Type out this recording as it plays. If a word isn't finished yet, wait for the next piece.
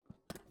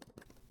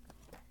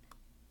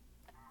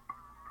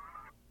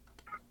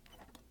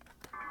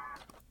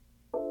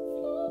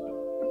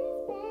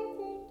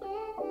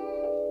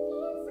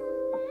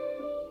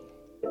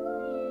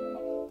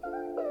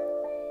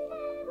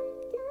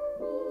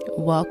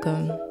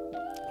Welcome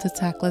to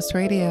Tactless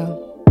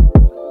Radio.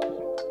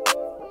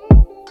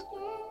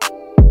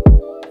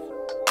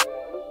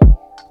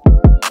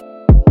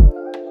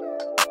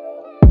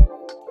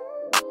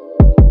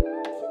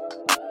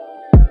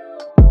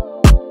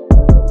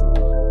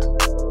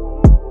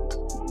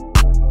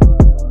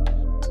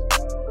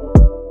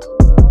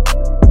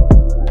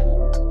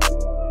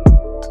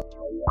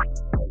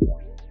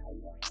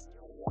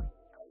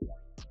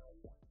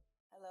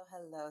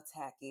 Hello,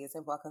 Tackies,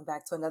 and welcome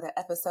back to another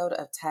episode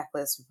of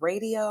Tactless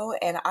Radio.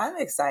 And I'm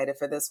excited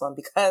for this one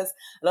because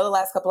I know the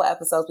last couple of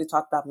episodes we've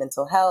talked about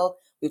mental health,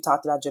 we've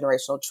talked about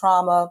generational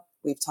trauma,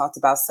 we've talked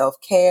about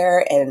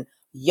self-care and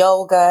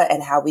yoga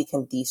and how we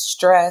can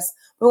de-stress.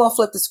 We want to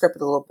flip the script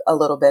a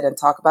little bit and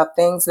talk about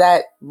things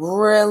that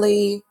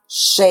really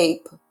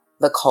shape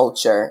the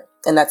culture,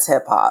 and that's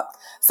hip-hop.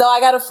 So I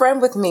got a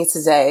friend with me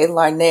today,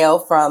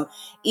 Larnell from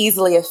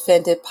Easily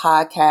Offended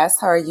Podcast.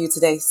 How are you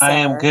today, sir? I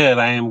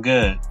am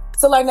good.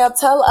 So Larnell,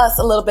 tell us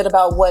a little bit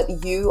about what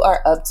you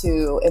are up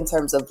to in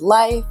terms of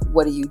life.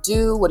 What do you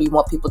do? What do you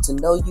want people to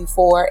know you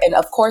for? And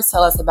of course,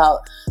 tell us about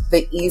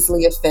the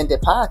Easily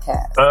Offended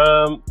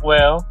Podcast.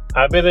 Well,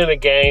 I've been in the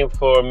game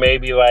for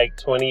maybe like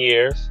 20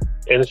 years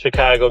in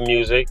Chicago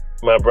music.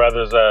 My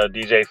brother's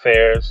DJ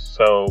Fairs,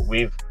 so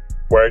we've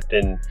worked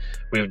and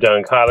we've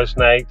done college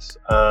nights.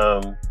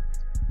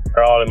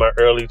 We're all in my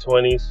early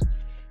 20s.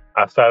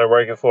 I started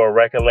working for a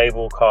record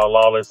label called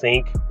Lawless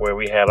Inc., where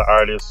we had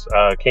artists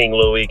King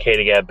Louie,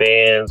 Katie Got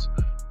Bands,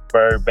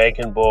 Bird,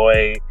 Bacon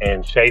Boy,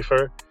 and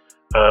Schaefer.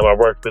 I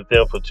worked with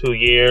them for 2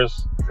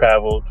 years,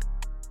 traveled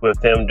with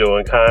them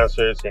doing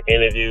concerts and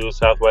interviews,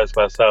 Southwest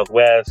by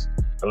Southwest.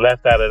 I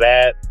left out of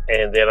that,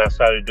 and then I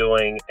started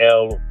doing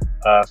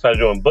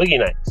Boogie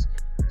Nights.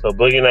 So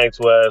Boogie Nights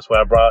was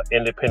where I brought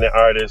independent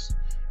artists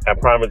at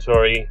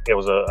Promontory. It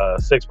was a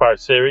 6-part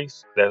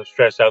series that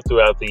stretched out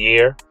throughout the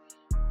year.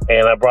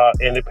 And I brought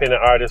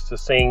independent artists to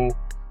sing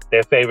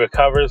their favorite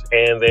covers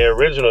and their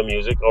original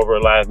music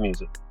over live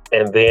music.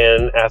 And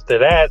then after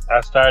that, I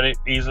started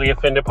Easily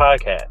Offended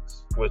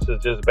Podcast, which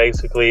is just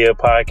basically a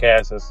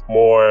podcast that's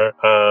more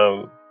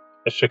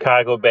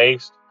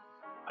Chicago-based,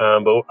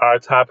 but our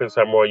topics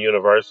are more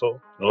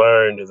universal.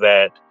 Learned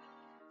that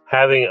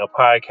having a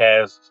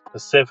podcast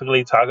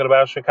specifically talking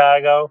about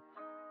Chicago,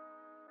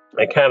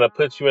 it kind of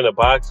puts you in a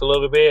box a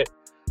little bit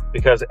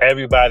because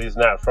everybody's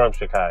not from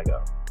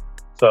Chicago.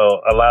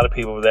 So a lot of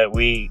people that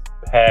we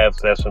have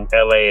that's from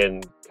LA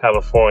and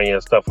California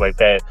and stuff like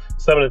that,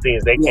 some of the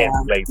things they can't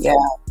relate to.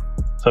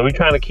 So we're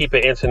trying to keep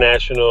it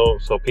international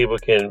so people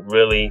can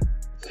really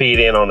feed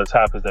in on the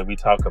topics that we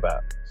talk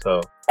about.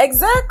 So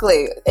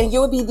exactly. And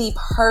you would be the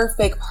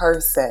perfect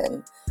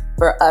person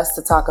for us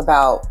to talk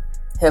about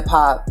hip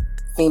hop,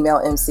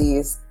 female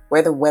MCs,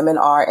 where the women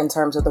are in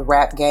terms of the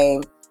rap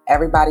game,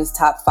 everybody's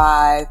top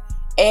 5.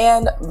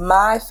 And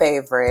my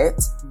favorite,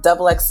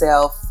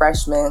 XXL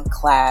freshman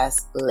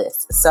class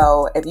list.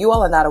 So if you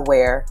all are not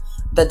aware,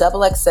 the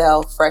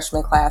XXL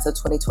freshman class of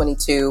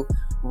 2022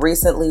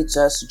 recently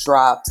just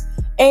dropped.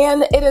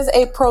 And it is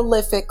a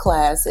prolific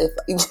class,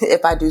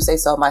 if I do say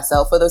so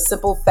myself, for the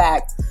simple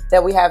fact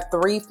that we have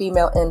 3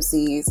 female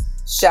MCs.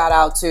 Shout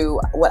out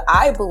to what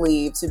I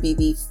believe to be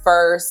the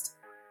first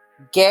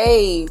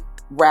gay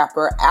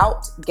rapper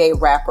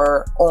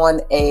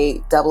on a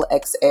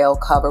XXL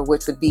cover,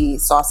 which would be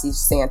Saucy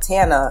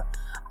Santana.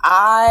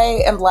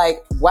 I am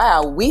like,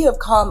 wow, we have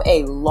come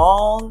a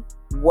long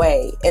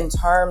way in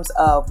terms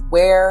of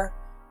where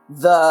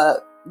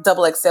the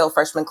XXL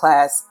freshman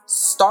class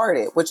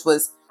started, which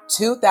was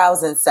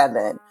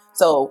 2007.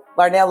 So,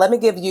 Larnell, let me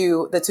give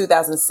you the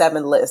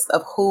 2007 list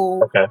of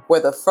who were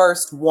the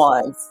first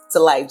ones to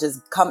like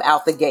just come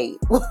out the gate.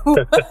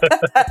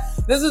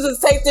 This is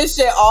just take this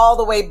shit all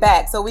the way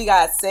back. So we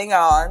got Sing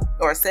On.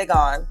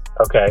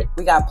 Okay.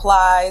 We got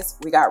Plies.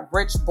 We got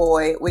Rich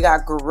Boy. We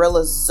got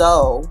Gorilla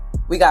Zoe.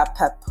 We got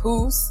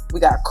Papoose.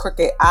 We got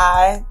Crooked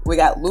Eye. We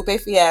got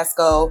Lupe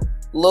Fiasco,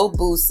 Lil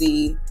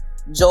Boosie,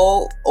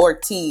 Joel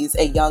Ortiz,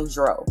 and Young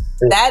Dro.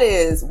 That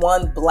is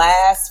one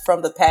blast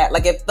from the past.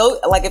 Like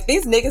if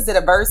these niggas did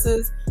a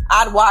versus,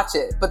 I'd watch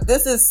it. But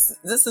this is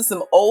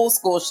some old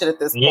school shit at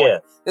this point. Yeah.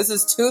 This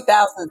is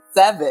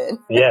 2007.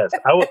 Yes,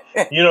 I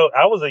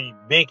was a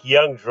big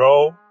Young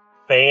Dro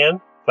fan.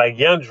 Like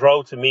Young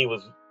Dro to me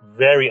was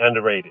very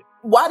underrated.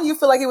 Why do you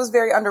feel like it was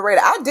very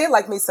underrated? I did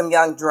like me some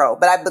Young Dro,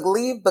 but I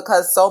believe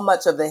because so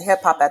much of the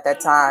hip hop at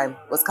that time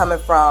was coming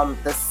from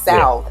the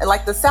South, and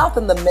like the South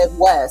and the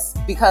Midwest,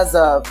 because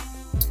of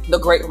the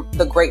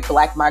great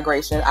Black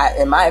migration,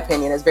 in my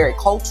opinion, is very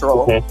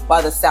cultural.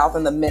 While the South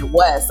and the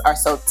Midwest are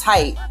so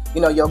tight.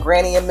 You know, your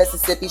granny in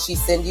Mississippi, she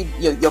send you,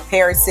 your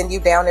parents send you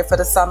down there for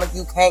the summer.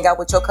 You hang out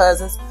with your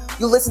cousins.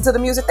 You listen to the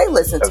music they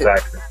listen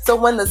to. So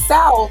when the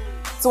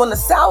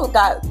South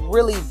got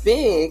really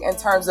big in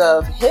terms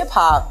of hip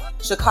hop,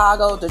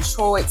 Chicago,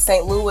 Detroit,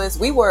 St. Louis,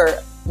 we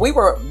were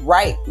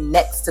right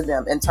next to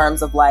them in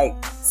terms of like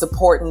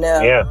supporting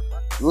them,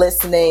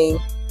 listening,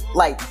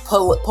 like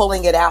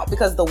pulling it out,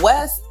 because the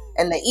West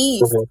and the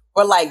East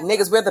were like,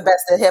 niggas, we're the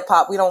best at hip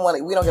hop. We don't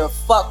give a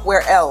fuck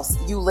where else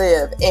you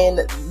live in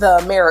the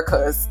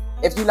Americas.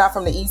 If you're not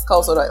from the East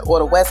Coast or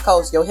the West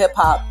Coast, your hip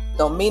hop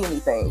don't mean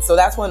anything. So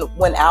that's when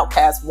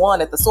Outkast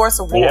won at the Source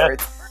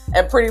Awards. Yeah.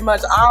 And pretty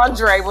much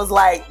Andre was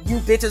like, you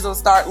bitches will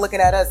start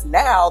looking at us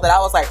now. That I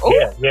was like, oh,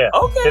 yeah.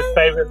 Okay. His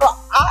favorite. So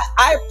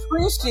I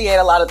appreciate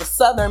a lot of the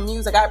Southern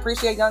music. I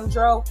appreciate Young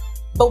Dro.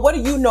 But what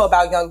do you know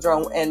about Young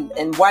Dro,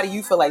 and why do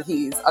you feel like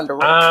he's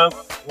underrated?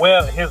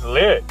 Well, his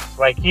lyrics,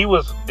 like he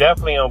was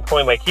definitely on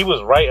point. Like he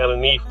was right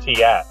underneath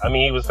T.I. I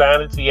mean, he was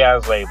signed to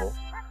T.I.'s label.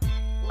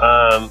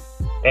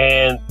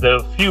 And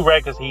the few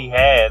records he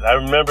had, I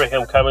remember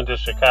him coming to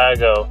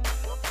Chicago,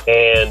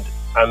 and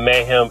I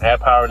met him at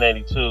Power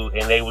 92,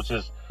 and they was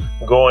just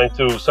going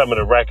through some of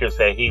the records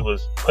that he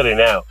was putting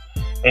out.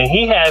 And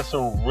he had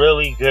some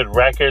really good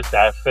records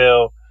that I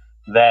feel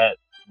that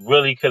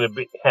really could have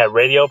had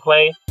radio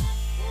play.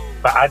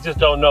 But I just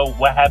don't know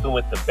what happened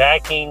with the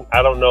backing.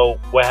 I don't know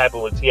what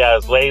happened with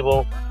T.I.'s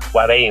label,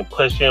 why they didn't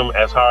push him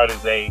as hard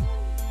as they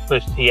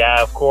pushed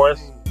T.I., of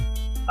course.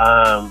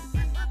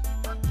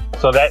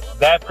 So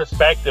that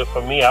perspective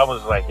for me, I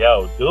was like,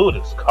 yo, dude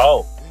is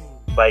cold.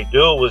 Like,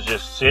 dude was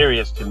just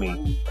serious to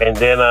me. And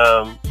then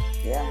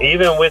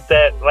even with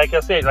that, like I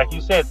said, like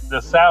you said,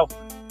 the South,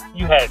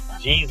 you had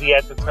Jeezy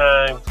at the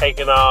time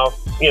taking off.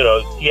 You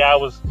know, T.I.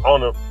 was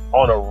on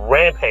a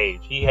rampage.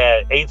 He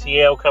had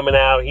ATL coming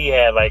out. He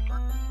had like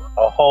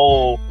a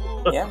whole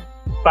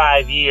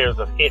 5 years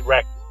of hit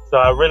records. So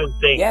I really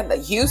think... Yeah, the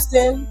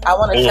Houston. I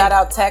want to shout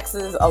out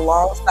Texas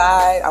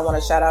alongside.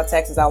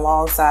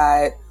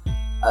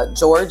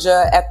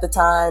 Georgia at the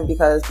time,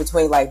 because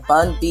between like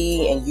Bun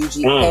B and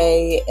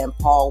UGK and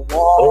Paul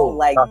Wall,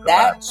 like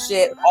that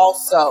shit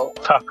also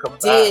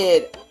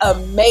did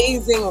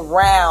amazing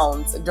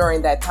rounds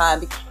during that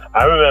time.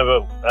 I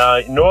remember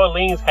New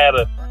Orleans had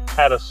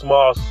a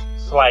small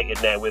slight in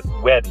that with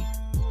Webby.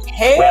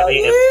 Hell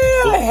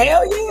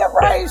yeah,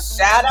 right.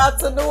 Shout out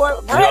to New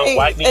Orleans. Right. You know,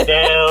 wipe me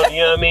down,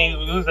 you know what I mean?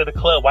 We was at the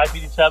club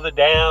wiping each other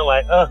down,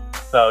 like,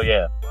 so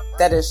yeah.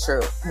 That is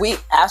true. We,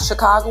 as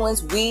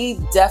Chicagoans, we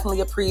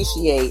definitely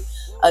appreciate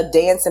a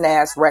dancing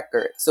ass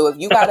record. So if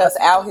you got us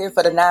out here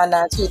for the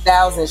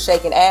 99-2000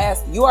 shaking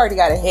ass, you already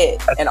got a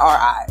hit in our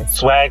eyes.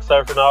 Swag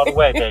surfing all the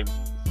way, baby.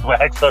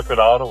 Swag surfing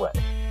all the way.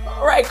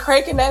 Right,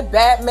 cranking that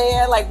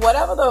Batman, like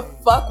whatever the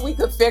fuck we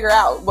could figure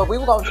out, but we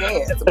were gonna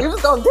dance. We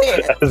was gonna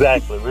dance.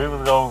 Exactly. We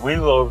was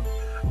gonna.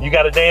 You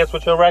got to dance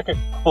with your record?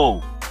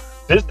 Cool.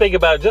 Just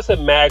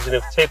imagine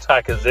if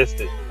TikTok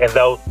existed in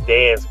those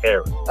dance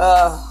eras.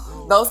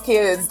 Those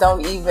kids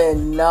don't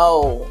even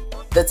know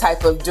the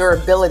type of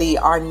durability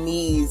our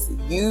knees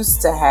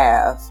used to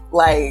have.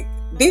 Like,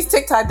 these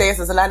TikTok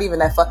dances are not even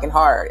that fucking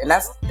hard. And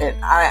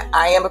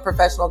I am a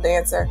professional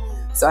dancer,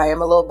 so I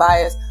am a little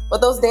biased.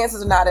 But those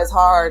dances are not as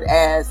hard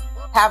as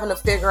having to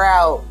figure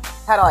out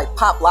how to like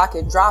pop, lock,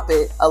 and drop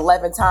it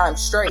 11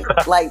 times straight.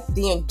 Like,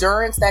 the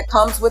endurance that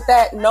comes with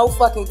that, no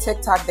fucking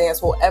TikTok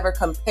dance will ever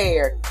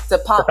compare to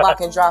pop,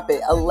 lock, and drop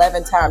it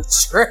 11 times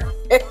straight.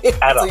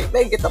 So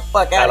they get the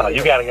fuck out of here.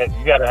 You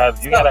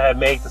gotta have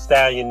Meg Thee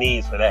Stallion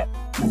knees for that.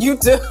 You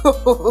do.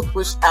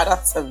 Shout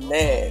out to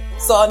Meg.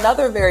 So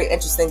another very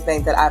interesting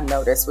thing that I've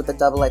noticed with the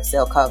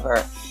XXL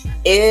cover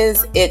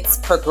is its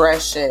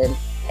progression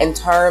in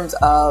terms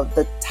of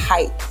the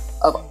type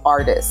of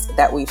artists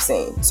that we've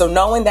seen. So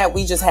knowing that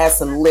we just had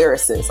some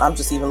lyricists, I'm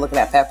just even looking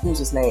at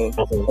Papoose' name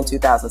in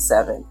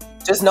 2007.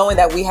 Just knowing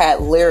that we had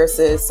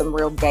lyricists, some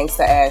real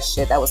gangsta ass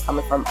shit that was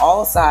coming from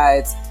all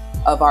sides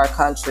of our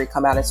country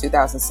come out in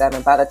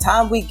 2007. By the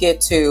time we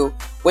get to,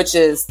 which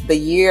is the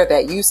year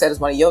that you said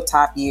is one of your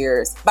top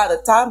years, by the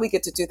time we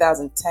get to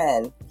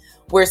 2010,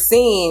 we're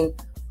seeing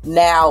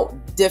now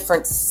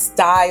different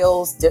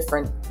styles,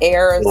 different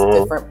eras,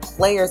 different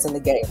players in the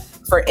game.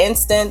 For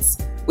instance,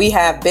 we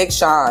have Big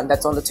Sean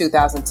that's on the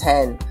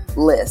 2010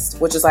 list,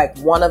 which is like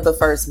one of the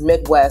first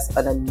Midwest,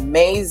 an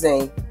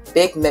amazing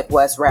big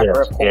Midwest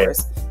rapper, of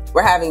course. Yeah.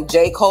 We're having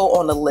J. Cole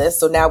on the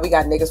list. So now we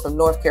got niggas from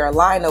North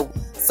Carolina.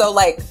 So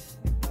like,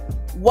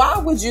 why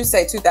would you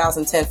say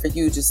 2010 for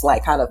you just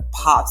like kind of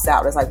pops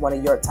out as like one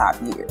of your top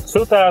years?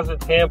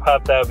 2010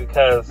 popped out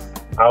because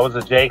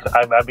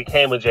I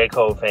became a J.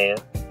 Cole fan.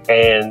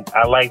 And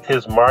I liked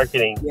his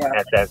marketing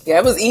at that. Yeah,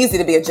 it was easy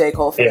to be a J.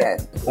 Cole fan. Yeah.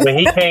 When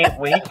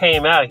he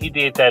came out, he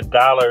did that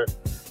dollar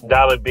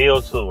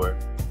bill tour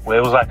where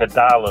it was like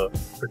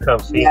 $1 to come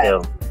see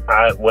him.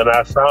 When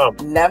I saw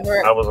him,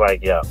 I was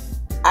like, yo.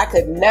 I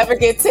could never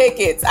get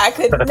tickets.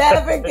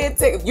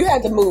 You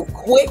had to move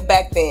quick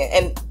back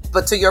then.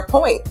 But to your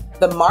point,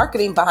 the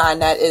marketing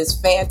behind that is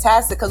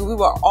fantastic because we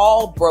were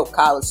all broke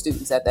college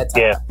students at that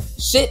time. Yeah.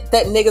 Shit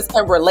that niggas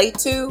can relate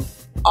to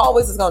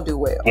always is gonna do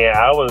well. Yeah,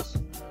 I was.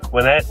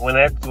 When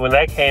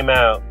that came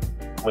out,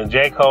 when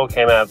J. Cole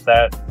came out,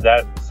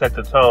 that set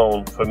the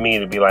tone for me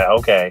to be like,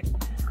 okay,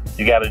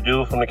 you got a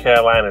dude from the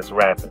Carolinas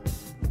rapping.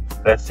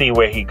 Let's see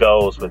where he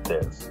goes with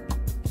this.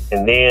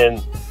 And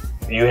then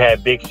you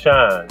had Big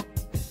Sean.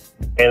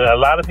 And a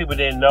lot of people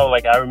didn't know,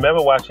 like I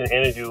remember watching an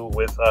interview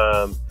with,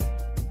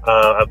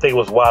 I think it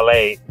was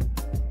Wale,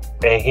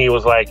 And he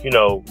was like,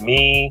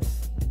 me,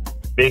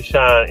 Big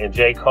Sean, and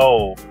J.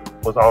 Cole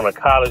was on a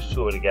college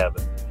tour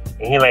together.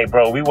 And he like,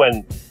 bro, we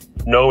wasn't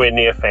nowhere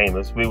near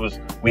famous.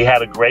 We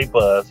had a great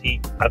buzz.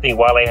 I think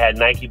Wale had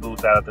Nike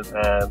boots out at the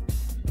time.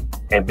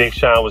 And Big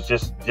Sean was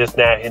just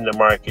now hitting the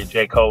market.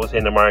 J. Cole was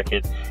hitting the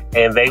market.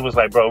 And they was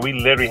like, bro, we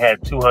literally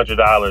had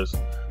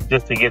 $200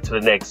 just to get to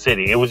the next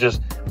city. It was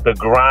just the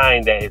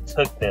grind that it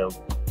took them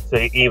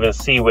to even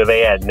see where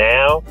they at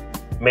now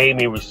made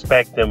me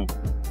respect them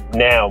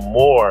now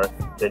more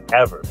than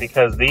ever.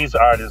 Because these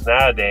artists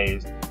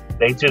nowadays,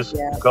 they just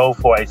go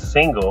for a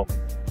single.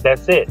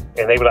 That's it.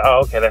 And they be like, oh,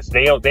 okay,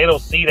 they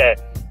don't see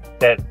that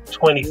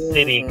 20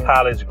 city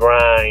college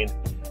grind.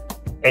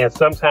 And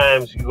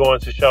sometimes you go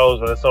into shows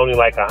where it's only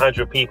like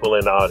 100 people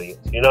in the audience.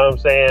 You know what I'm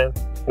saying?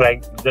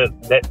 Like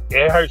that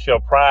it hurts your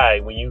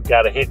pride when you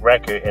got a hit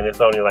record and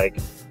it's only like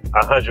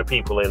 100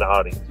 people in the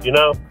audience.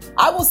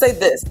 I will say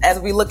this as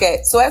we look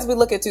at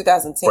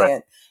 2010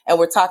 right. and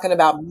we're talking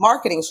about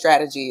marketing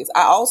strategies.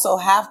 I also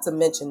have to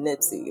mention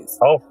Nipsey's.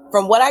 Oh,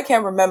 from what I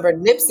can remember,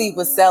 Nipsey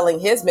was selling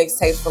his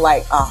mixtapes for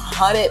like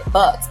 $100,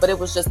 but it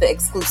was just the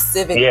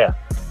exclusivity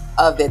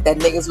of it that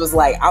niggas was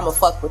like, I'ma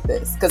fuck with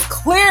this because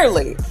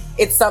clearly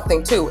it's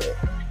something to it.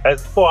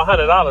 As for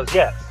 $100,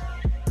 yes.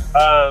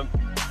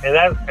 And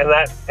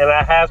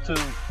I have to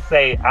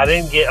say I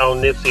didn't get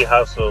on Nipsey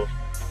Hussle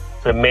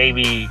for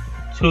maybe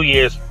 2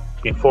 years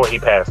before he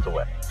passed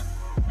away.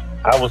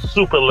 I was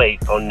super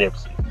late on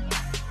Nipsey.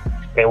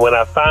 And when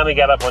I finally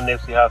got up on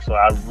Nipsey Hussle,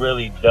 I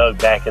really dug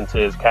back into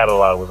his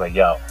catalog. Was like,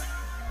 yo,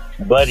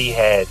 Buddy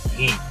had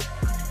heat.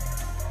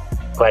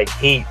 Like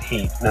heat.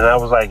 And I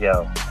was like,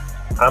 yo,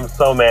 I'm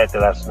so mad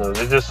that I snoozed.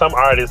 There's just some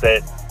artists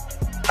that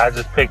I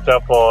just picked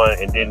up on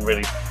and didn't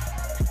really,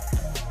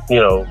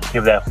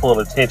 give that full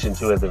attention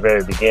to at the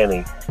very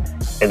beginning.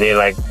 And then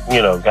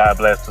God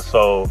bless the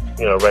soul,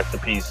 rest in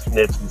peace,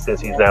 Nipsey,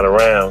 since he's not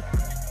around.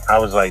 I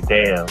was like,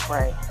 damn.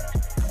 Right.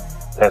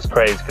 That's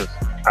crazy because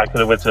I could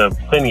have went to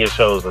plenty of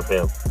shows with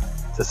him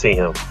to see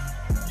him.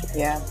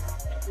 Yeah.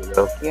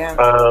 Yeah.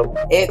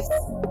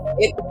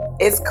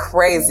 It's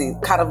crazy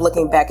kind of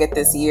looking back at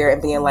this year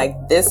and being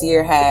like, this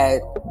year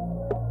had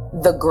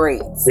the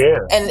greats. Yeah.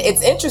 And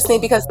it's interesting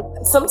because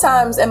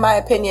sometimes, in my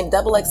opinion,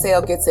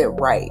 XXL gets it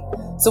right.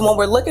 So when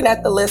we're looking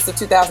at the list of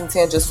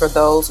 2010, just for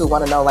those who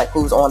want to know like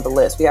who's on the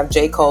list, we have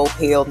J. Cole,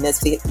 Peele,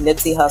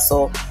 Nipsey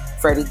Hussle,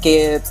 Freddie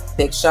Gibbs,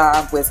 Big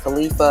Sean, Wiz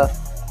Khalifa,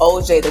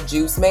 OJ the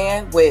Juice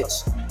Man, which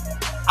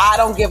I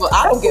don't give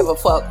a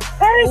fuck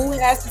who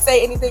has to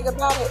say anything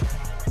about it.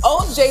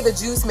 OJ the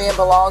Juice Man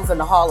belongs in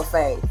the Hall of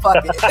Fame.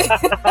 Fuck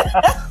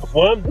it.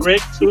 1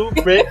 brick, 2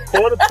 brick,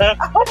 quarter pound.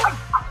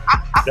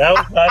 That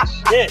was my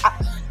shit.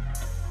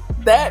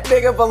 That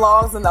nigga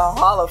belongs in the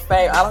Hall of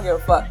Fame. I don't give a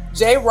fuck.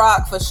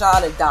 J-Rock,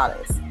 Fashawn, and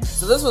Donis.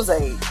 So this was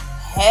a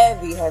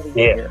heavy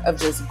year of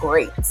just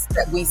greats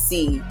that we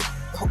see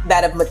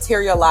that have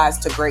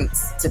materialized to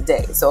greats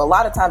today. So a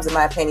lot of times, in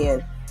my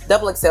opinion,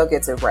 XXL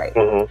gets it right.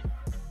 Mm-hmm.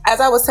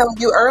 As I was telling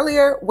you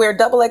earlier, where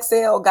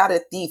XXL got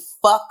it the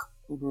fuck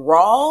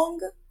wrong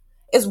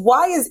is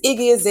why is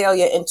Iggy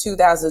Azalea in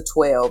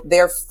 2012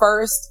 their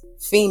first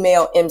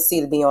female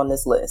MC to be on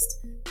this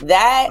list?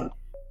 That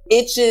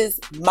itches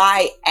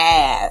my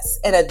ass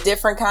in a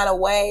different kind of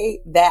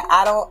way that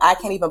I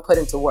can't even put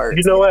into words.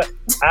 You know what?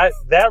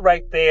 That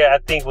right there, I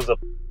think was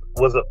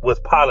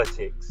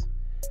politics.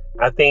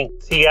 I think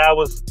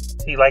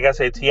like I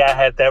said, T.I.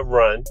 had that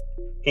run.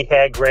 He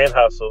had Grand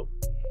Hustle.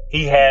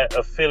 He had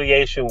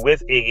affiliation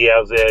with Iggy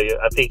Azalea.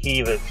 I think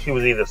she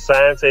was either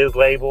signed to his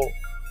label,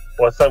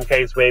 or in some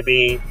case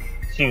maybe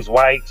she was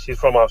white. She's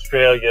from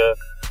Australia.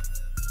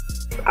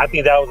 I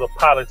think that was a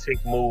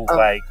politic move.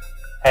 Like,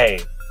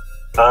 hey,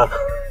 I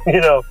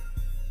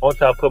want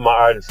y'all to put my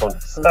artist on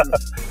this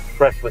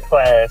freshman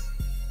class,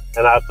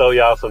 and I'll throw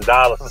y'all some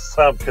dollars or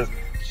something, because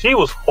she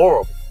was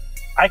horrible.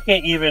 I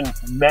can't even.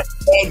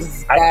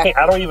 Exactly.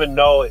 I don't even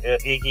know an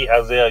Iggy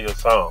Azalea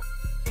song.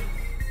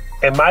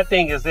 And my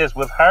thing is this: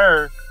 with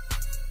her,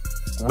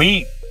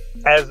 we,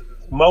 as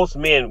most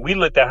men, we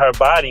looked at her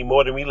body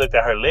more than we looked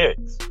at her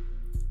lyrics.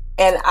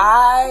 And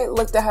I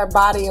looked at her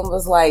body and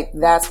was like,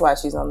 that's why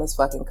she's on this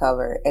fucking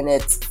cover. And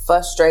it's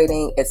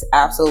frustrating. It's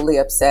absolutely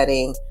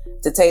upsetting.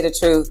 To tell you the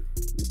truth,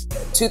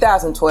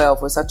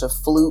 2012 was such a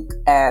fluke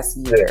ass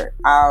year.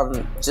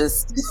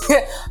 Just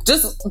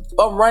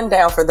a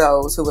rundown for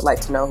those who would like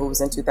to know who was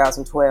in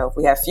 2012.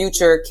 We have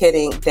Future,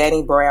 Kidding,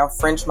 Danny Brown,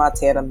 French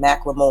Montana,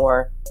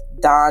 Macklemore,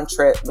 Don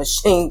Tripp,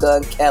 Machine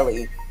Gun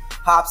Kelly,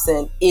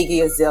 Hobson,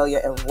 Iggy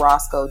Azalea, and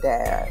Roscoe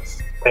Dash.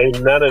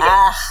 Ain't none of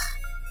that.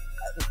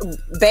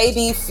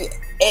 Baby,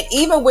 and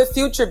even with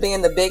Future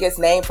being the biggest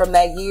name from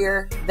that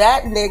year,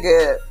 that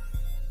nigga,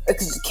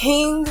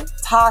 King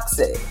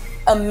Toxic,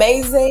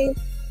 amazing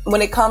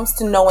when it comes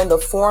to knowing the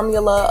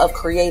formula of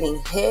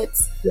creating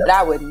hits. Yeah. But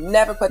I would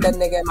never put that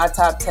nigga in my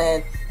top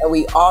 10, and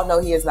we all know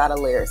he is not a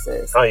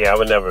lyricist. Oh yeah, I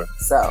would never.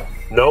 So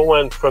no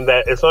one from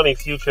that. It's only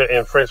Future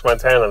and French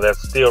Montana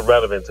that's still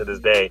relevant to this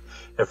day.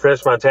 And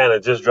French Montana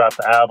just dropped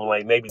the album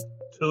like maybe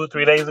 2 or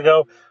 3 days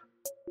ago.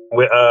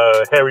 with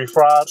Harry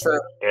Fraud, True.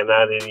 and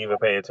I didn't even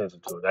pay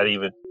attention to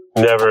it.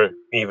 Never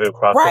even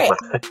crossed my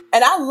mind.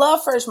 And I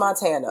love French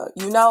Montana.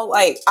 You know,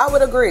 like, I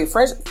would agree.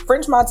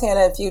 French Montana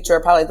and Future are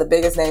probably the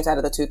biggest names out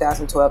of the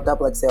 2012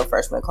 XXL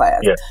freshman class.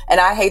 Yeah. And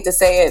I hate to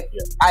say it.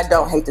 Yeah. I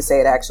don't hate to say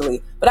it,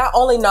 actually. But I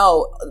only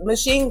know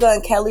Machine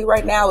Gun Kelly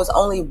right now is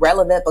only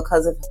relevant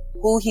because of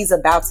who he's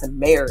about to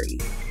marry.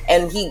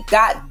 And he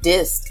got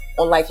dissed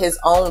on, like, his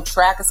own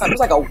track or something. It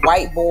was like a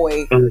white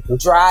boy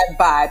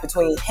drive-by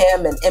between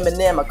him and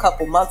Eminem a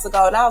couple months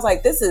ago. And I was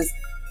like,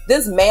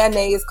 this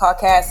mayonnaise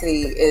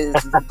caucasity is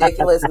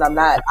ridiculous, and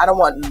I don't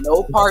want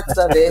no parts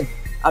of it.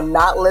 I'm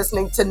not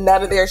listening to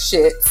none of their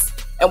shits.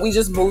 And we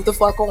just moved the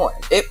fuck on.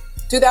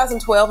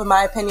 2012, in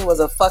my opinion,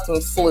 was a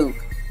fucking fluke.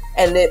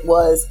 And it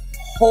was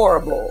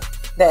horrible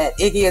that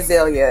Iggy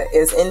Azalea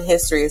is in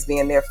history as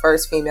being their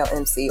first female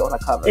MC on a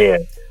cover. Yeah.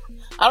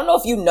 I don't know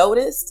if you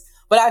noticed,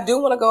 but I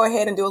do want to go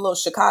ahead and do a little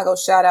Chicago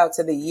shout out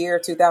to the year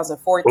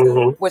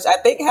 2014, which I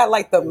think had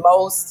like the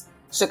most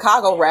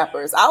Chicago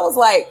rappers. I was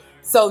like,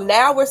 so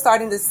now we're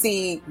starting to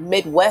see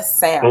Midwest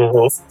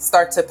sounds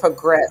start to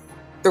progress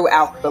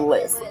throughout the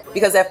list.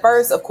 Because at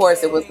first, of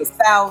course, it was the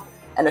South,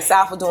 and the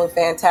South was doing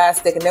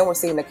fantastic. And then we're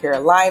seeing the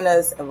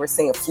Carolinas, and we're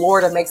seeing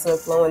Florida make some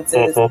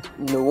influences.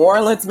 New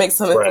Orleans make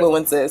some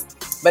influences.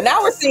 But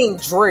now we're seeing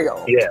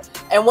drill. Yeah.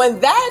 And when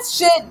that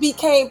shit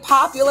became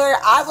popular,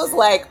 I was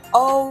like,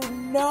 oh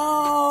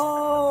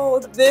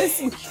no,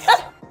 this...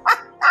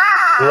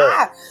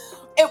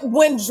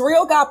 When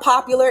drill got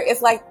popular,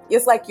 it's like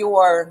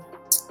your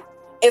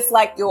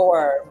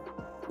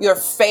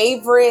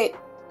favorite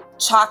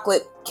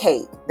chocolate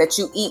cake that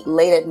you eat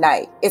late at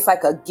night. It's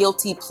like a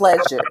guilty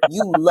pleasure.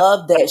 You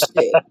love that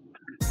shit.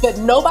 But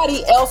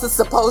nobody else is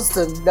supposed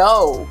to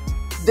know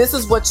this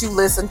is what you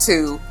listen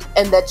to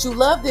and that you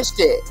love this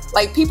shit.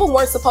 Like, people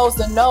weren't supposed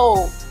to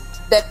know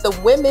that the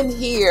women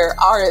here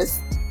are as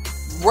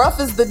rough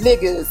as the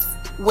niggas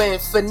when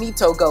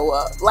Finito go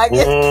up. Like,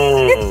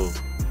 man.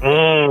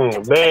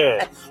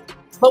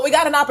 But we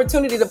got an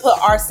opportunity to put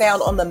our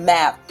sound on the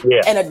map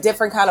in a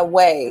different kind of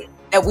way,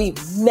 and we've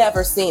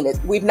never seen it.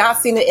 We've not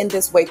seen it in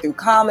this way through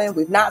Common.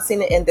 We've not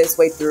seen it in this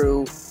way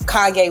through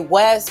Kanye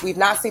West. We've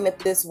not seen it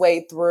this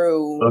way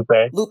through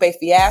Lupe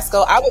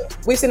Fiasco.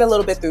 We've seen a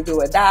little bit through Do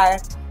or Die.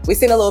 We've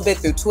seen a little bit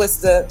through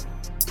Twista.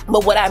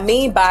 But what I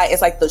mean by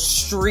is like the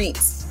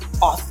streets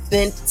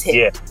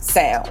authentic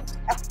sound.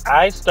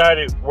 I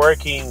started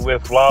working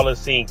with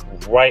Lawless Inc.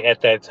 right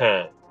at that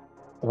time.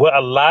 What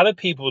a lot of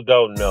people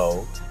don't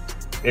know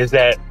is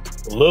that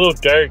Lil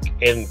Durk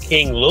and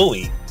King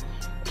Louie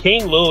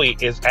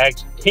Louie's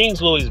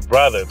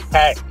brother,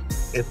 Pac,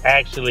 is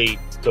actually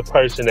the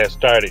person that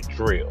started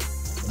drill.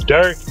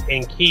 Durk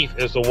and Keith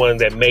is the one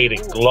that made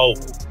it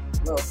global.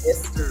 Little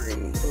history.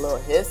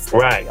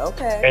 Right.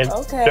 Okay. And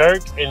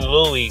Durk and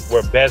Louie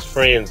were best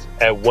friends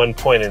at one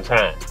point in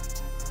time.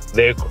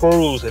 Their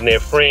crews and their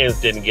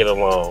friends didn't get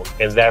along,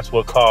 and that's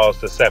what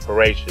caused the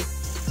separation.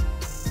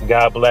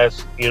 God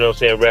bless,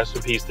 rest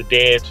in peace to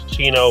Dan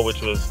Chino,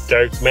 which was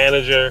Durk's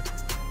manager.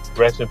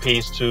 Rest in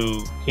peace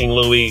to King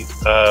Louie,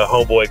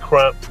 homeboy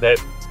Crump that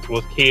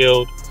was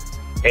killed,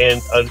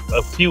 and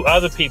a few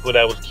other people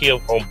that was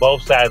killed on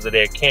both sides of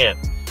their camp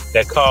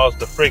that caused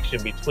the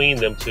friction between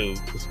them to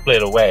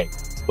split away.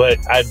 But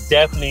I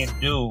definitely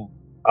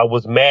I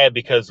was mad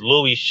because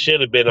Louie should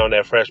have been on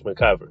that freshman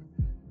cover,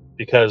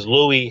 because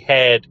Louie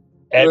had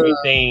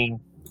everything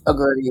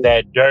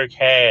that Durk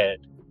had,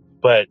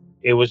 but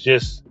it was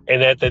just,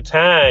 and at the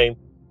time,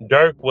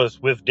 Durk was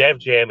with Def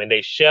Jam and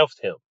they shelved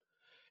him.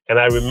 And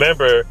I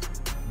remember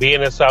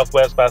being in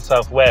Southwest by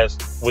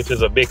Southwest, which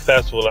is a big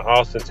festival in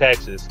Austin,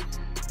 Texas.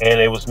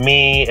 And it was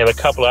me and a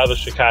couple of other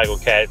Chicago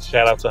cats,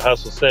 shout out to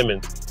Hustle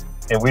Simmons.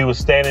 And we were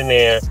standing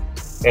there,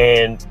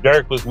 and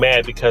Durk was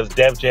mad because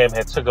Def Jam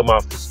had took him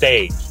off the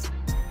stage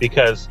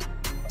because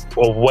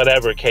of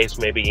whatever case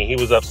may be. And he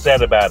was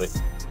upset about it.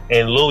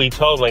 And Louie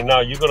told him, like, no,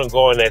 you're going to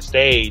go on that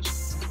stage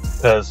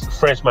because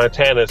French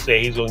Montana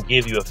said he's going to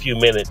give you a few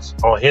minutes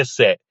on his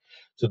set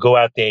to go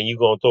out there and you're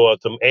going to throw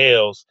up them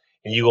L's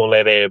and you're going to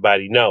let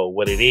everybody know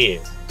what it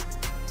is.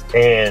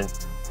 And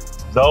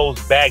those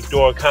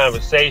backdoor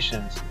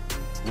conversations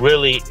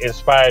really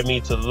inspired me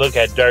to look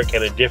at Durk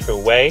in a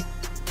different way.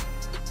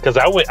 Because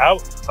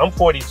I'm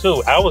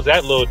 42. I was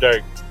at Lil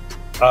Durk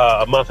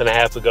a month and a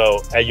half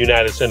ago at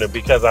United Center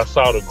because I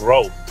saw the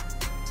growth.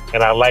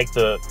 And I like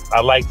to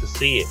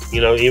see it,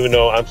 even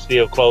though I'm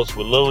still close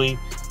with Louie,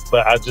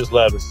 but I just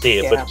love to see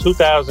it. Yeah. But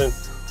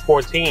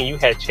 2014, you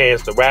had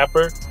Chance the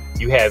Rapper,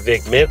 you had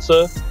Vic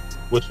Mensa,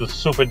 which was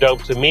super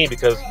dope to me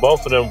because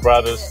both of them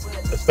brothers,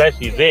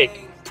 especially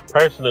Vic,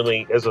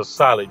 personally, is a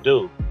solid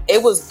dude.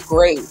 It was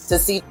great to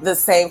see the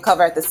same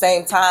cover at the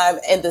same time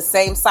and the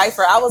same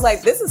cipher. I was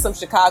like, this is some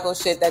Chicago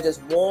shit that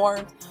just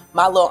warmed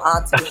my little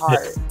auntie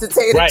heart, to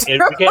tell you the truth.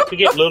 And we can't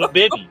forget Little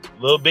Bibby.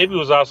 Little Bibby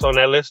was also on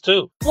that list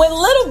too. When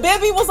Little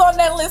Bibby was on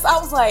that list, I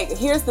was like,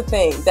 here's the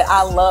thing that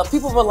I love.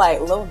 People were like,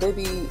 Little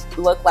Bibby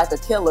looked like a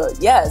killer.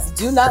 Yes,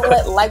 do not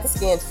let light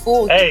skin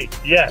fool you. Hey,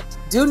 yeah.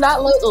 Do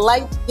not let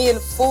light skin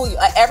fool you.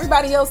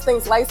 Everybody else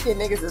thinks light skinned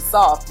niggas is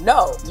soft.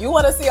 No, you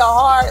want to see a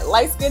hard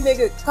light skinned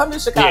nigga, come to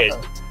Chicago.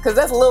 Because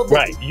that's a little bit.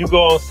 Right. You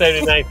go on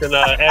 79th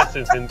and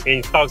Essence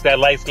and talk that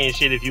light skin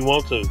shit if you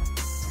want to.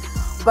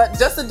 But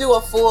just to do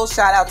a full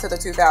shout out to the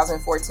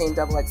 2014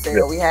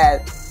 XXL, we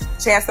had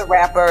Chance the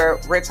Rapper,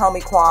 Rich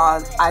Homie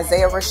Quan,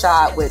 Isaiah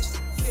Rashad, which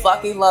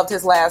fucking loved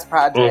his last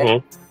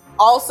project.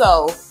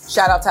 Also,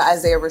 shout out to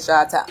Isaiah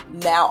Rashad to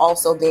now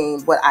also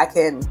being what I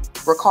can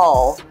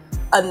recall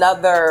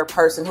another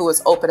person who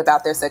is open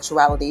about their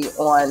sexuality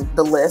on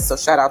the list. So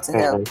shout out to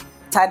him.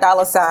 Ty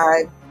Dolla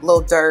 $ign,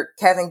 Lil Durk,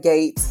 Kevin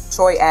Gates,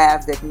 Troy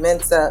Ave, Vic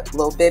Mensa,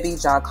 Lil Bibby,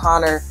 John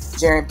Connor,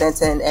 Jaren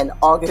Benton, and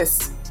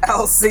August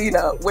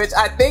Alsina, which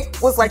I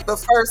think was like the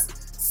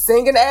first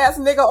singing ass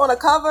nigga on a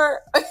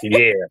cover.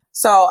 Yeah.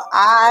 So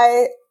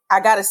I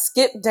got to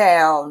skip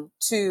down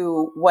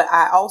to what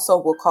I also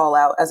will call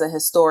out as a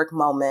historic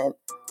moment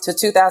to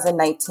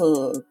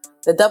 2019.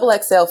 The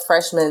XXL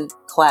freshman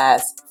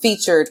class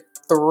featured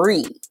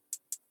 3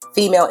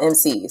 female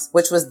MCs,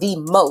 which was the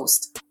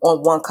most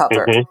on one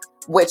cover,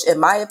 which in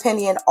my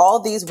opinion, all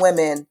these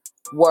women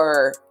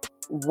were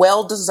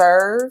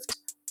well-deserved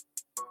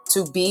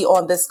to be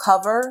on this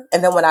cover.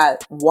 And then when I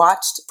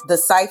watched the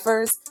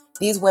ciphers,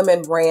 these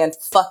women ran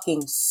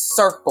fucking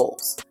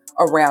circles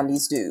around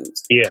these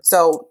dudes. Yeah.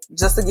 So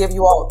just to give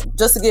you all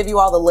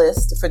the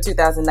list for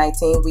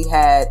 2019, we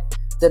had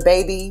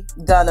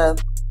DaBaby, Gunna,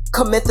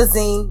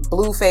 Comethazine,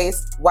 Blueface,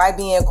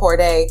 YBN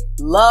Cordae,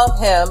 love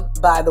him,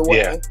 by the way.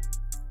 Yeah.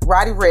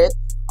 Roddy Ricch,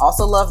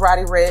 also love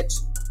Roddy Ricch,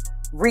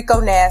 Rico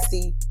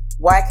Nasty,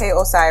 YK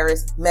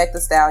Osiris, Meg Thee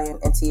Stallion,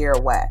 and Tierra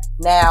Whack.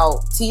 Now,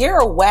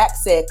 Tierra Whack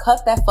said,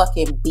 cut that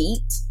fucking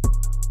beat,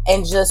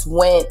 and just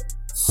went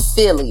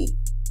Philly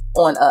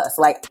on us.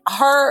 Like,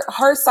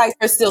 her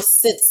cipher still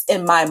sits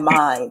in my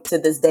mind to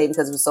this day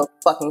because it was so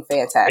fucking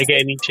fantastic. It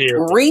gave me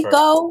chills.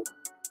 Rico,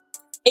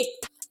 it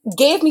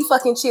gave me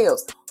fucking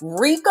chills.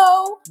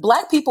 Rico,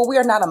 Black people, we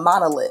are not a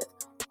monolith.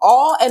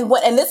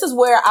 And this is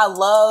where I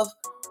love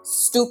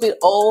stupid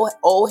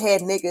old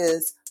head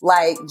niggas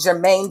like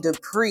Jermaine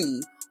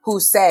Dupri, who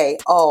say,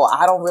 oh,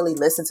 I don't really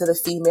listen to the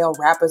female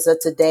rappers of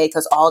today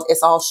because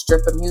it's all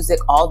stripper music.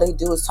 All they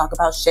do is talk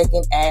about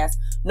shaking ass.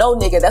 No,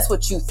 nigga, that's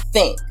what you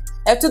think.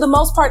 And to the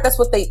most part, that's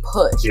what they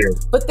push. Yeah.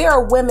 But there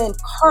are women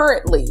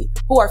currently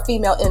who are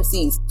female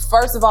MCs.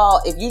 First of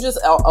all, if you just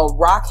a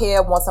rock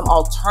head, want some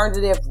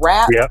alternative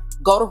rap,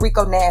 go to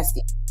Rico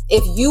Nasty.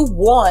 If you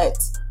want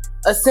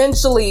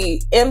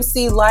essentially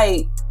MC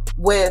Light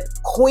with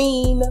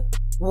Queen,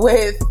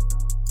 with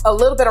a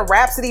little bit of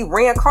Rhapsody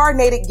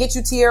reincarnated, get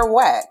you Tierra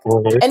Whack.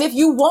 And if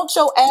you want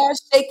your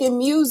ass shaking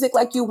music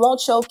like you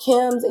want your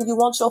Kims and you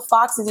want your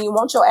Foxes and you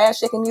want your ass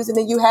shaking music,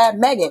 then you have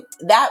Megan.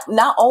 That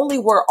not only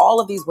were all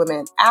of these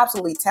women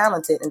absolutely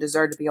talented and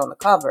deserved to be on the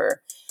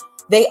cover,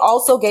 they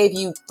also gave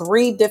you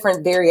 3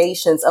 different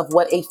variations of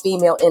what a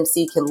female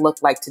MC can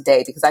look like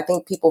today, because I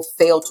think people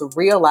fail to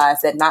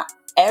realize that not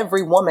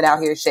every woman out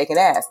here is shaking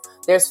ass.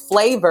 There's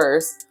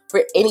flavors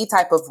for any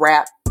type of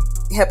rap,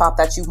 hip hop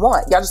that you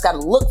want. Y'all just got to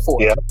look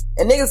for it.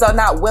 And niggas are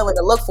not willing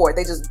to look for it.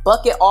 They just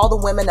bucket all the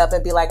women up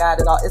and be like,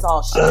 it's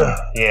all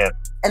shit.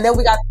 And then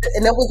we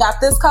got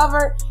this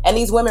cover, and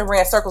these women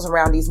ran circles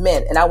around these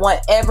men. And I want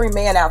every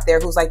man out there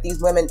who's like,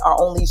 these women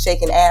are only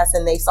shaking ass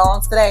in their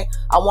songs today,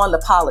 I want an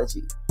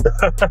apology.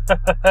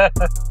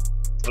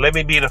 Let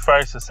me be the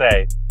first to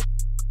say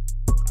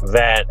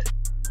that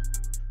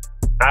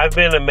I've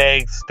been a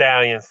Meg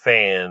Stallion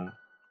fan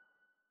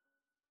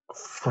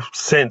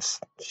since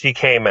she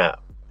came out.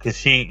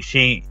 Because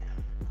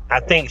I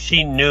think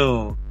she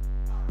knew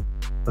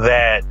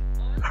that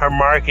her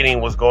marketing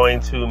was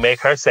going to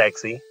make her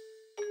sexy,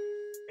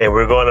 and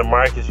we're going to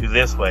market you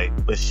this way.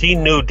 But she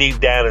knew deep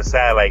down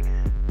inside, like,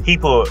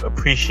 people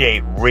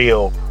appreciate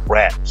real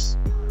raps.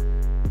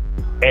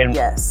 And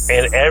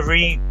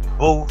every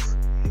booth,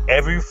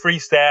 every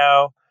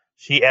freestyle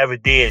she ever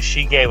did,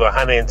 she gave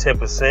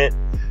 110%.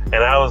 And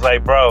I was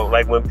like, bro,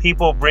 like, when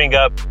people bring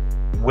up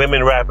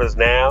women rappers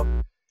now,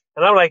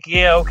 and I'm like,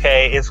 yeah,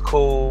 okay, it's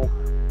cool.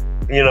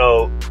 You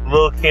know,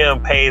 Lil'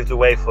 Kim paves the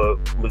way for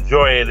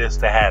majority of this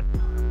to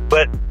happen.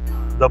 But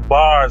the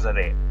bars are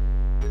there.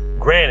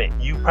 Granted,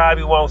 you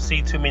probably won't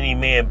see too many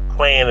men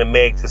playing a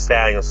Meg Thee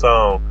Stallion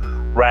song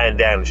riding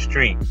down the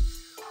street.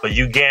 But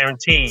you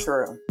guarantee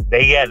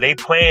they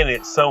playing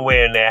it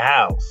somewhere in their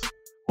house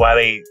while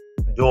they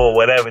doing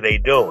whatever they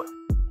doing.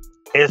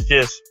 It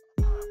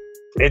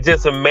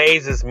just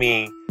amazes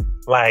me,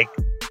 like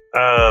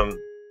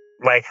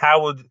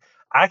how would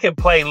I can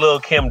play Lil'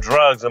 Kim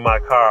Drugs in my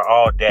car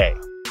all day.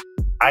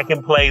 I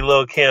can play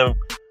Lil' Kim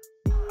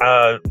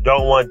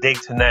Don't Want Dick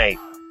Tonight.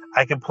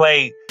 I can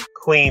play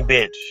Queen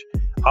Bitch.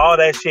 All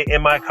that shit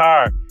in my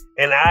car.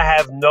 And I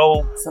have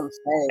no...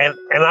 And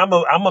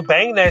I'm a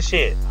bang that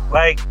shit.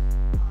 Like,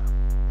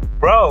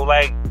 bro,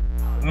 like,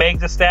 Meg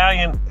Thee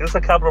Stallion, there's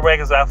a couple of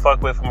records I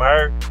fuck with from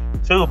her,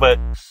 too. But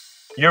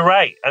you're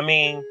right. I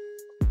mean,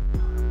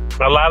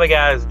 a lot of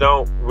guys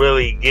don't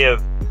really give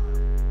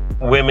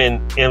women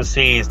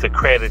MCs the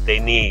credit they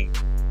need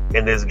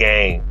in this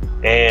game,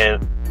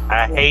 and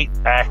I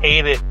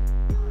hated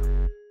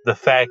the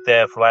fact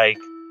that like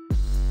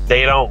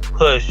they don't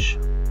push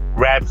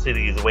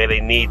Rhapsody the way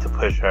they need to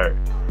push her.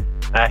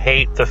 I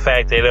hate the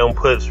fact they don't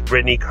push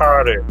Brittany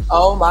Carter.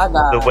 Oh my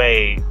God. The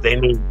way they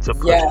need to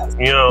push. Yes.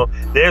 You know,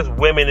 there's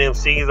women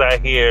MCs out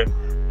here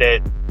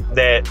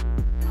that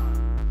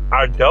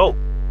are dope,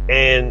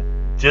 and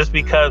just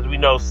because we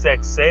know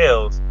sex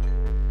sells,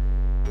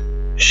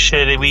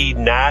 should we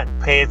not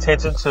pay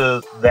attention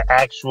to the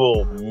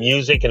actual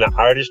music and the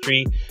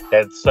artistry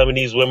that some of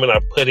these women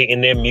are putting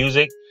in their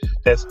music?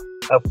 That's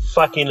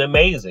fucking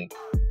amazing.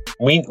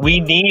 We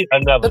need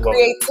another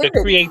Lauren. The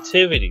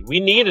creativity. We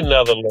need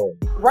another Lauren.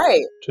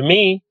 Right. To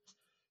me,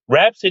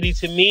 Rhapsody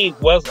to me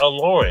was a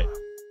Lauren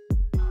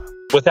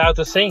without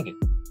the singing.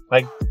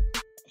 Like,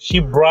 she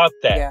brought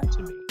that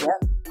to me. Yeah.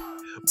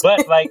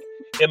 But like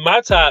in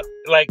my top,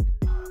 like,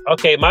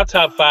 okay, my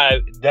top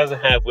 5 doesn't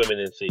have women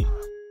in C.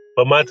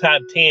 But my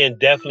top 10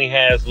 definitely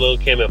has Lil'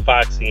 Kim and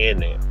Foxy in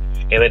there.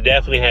 And it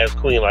definitely has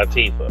Queen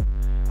Latifah.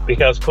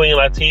 Because Queen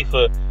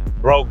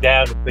Latifah broke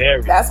down the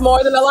barrier. That's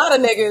more than a lot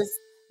of niggas.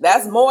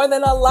 That's more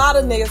than a lot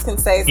of niggas can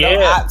say.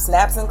 So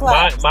snaps and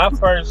claps. My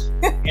first,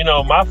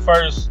 my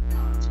first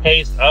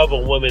taste of a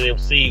woman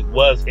MC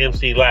was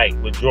MC Lyte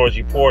with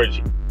Georgie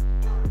Porgy.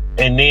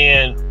 And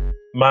then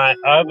my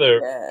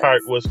other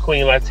part was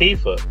Queen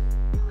Latifah.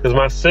 Because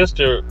my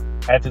sister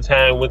at the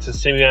time went to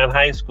Simeon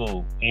High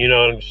School.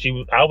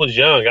 I was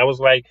young. I was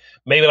like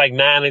maybe like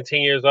 9 or 10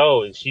 years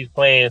old, and she's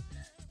playing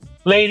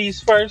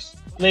Ladies First.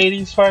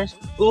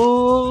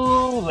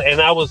 Ooh,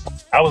 and I was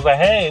like,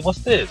 hey, what's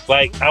this?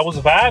 Like, I was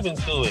vibing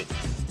to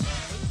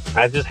it.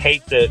 I just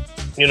hate that,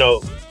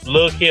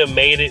 Lil' Kim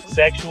made it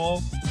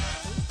sexual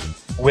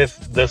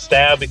with the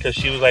style, because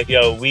she was like,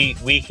 yo,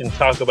 we can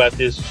talk about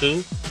this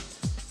too.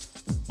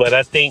 But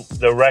I think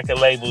the record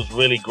labels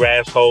really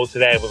grasped hold to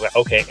that. It was like,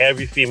 okay,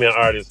 every female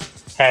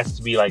artist has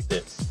to be like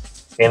this.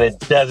 And it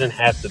doesn't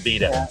have to be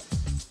that. Yeah.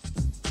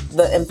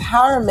 The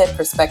empowerment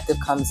perspective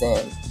comes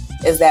in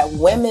is that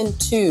women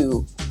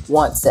too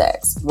want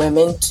sex.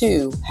 Women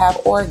too have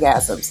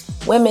orgasms.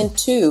 Women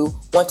too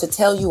want to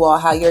tell you all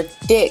how your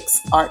dicks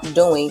aren't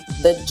doing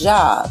the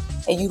job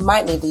and you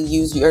might need to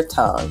use your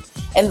tongue.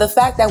 And the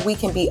fact that we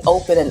can be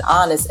open and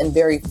honest and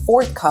very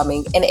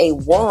forthcoming in a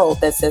world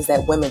that says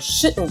that women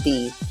shouldn't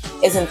be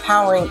is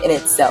empowering in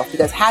itself.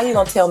 Because how you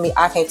gonna tell me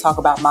I can't talk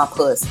about my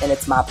puss and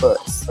it's my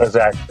puss?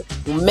 Exactly.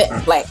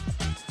 Like,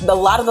 a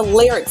lot of the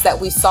lyrics that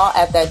we saw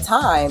at that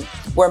time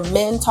were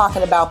men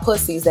talking about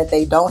pussies that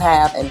they don't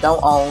have and don't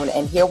own.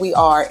 And here we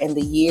are in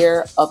the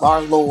year of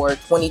our Lord,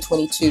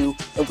 2022,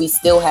 and we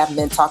still have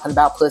men talking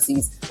about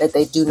pussies that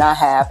they do not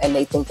have and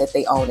they think that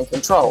they own and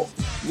control.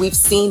 We've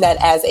seen that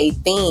as a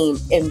theme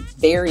in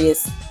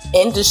various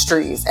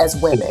industries as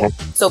women.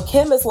 So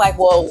Kim is like,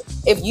 well,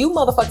 if you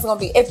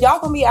motherfuckers if y'all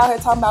gonna be out here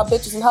talking about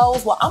bitches and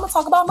hoes, well, I'm gonna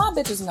talk about my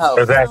bitches and hoes.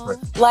 Exactly.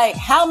 Like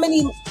how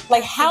many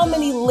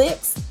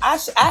licks? I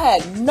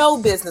had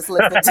no business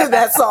listening to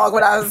that song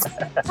when I was.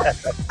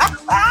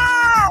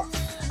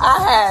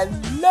 I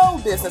had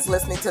no business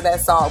listening to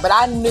that song, but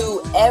I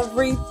knew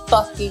every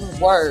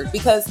fucking word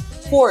because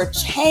for a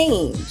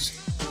change,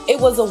 it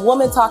was a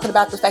woman talking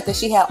about the fact that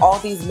she had all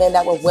these men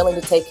that were willing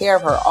to take care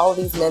of her, all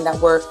these men that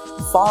were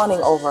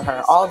fawning over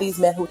her, all these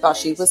men who thought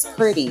she was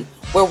pretty,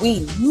 where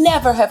we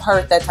never have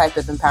heard that type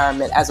of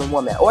empowerment as a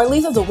woman, or at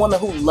least as a woman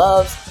who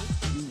loves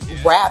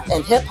rap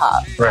and hip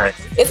hop. Right.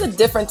 It's a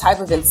different type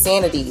of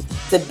insanity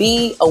to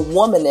be a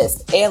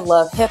womanist and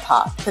love hip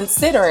hop,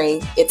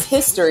 considering its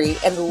history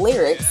and the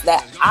lyrics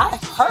that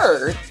I've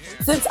heard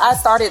since I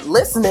started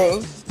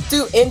listening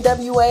to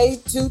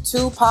NWA, to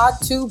Tupac,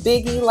 to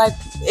Biggie. Like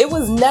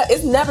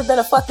it's never been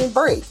a fucking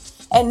break.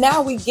 And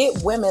now we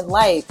get women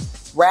like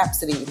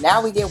Rhapsody.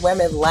 Now we get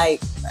women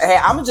like, hey,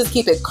 I'm gonna just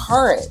keep it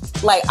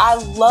current. Like I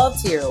love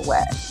Tierra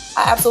Whack.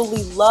 I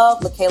absolutely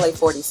love Lekele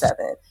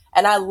 47.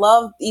 And I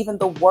love even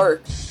the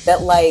work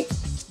that like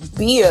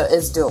Bia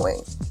is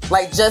doing.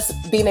 Like just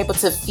being able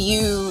to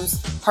fuse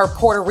her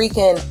Puerto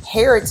Rican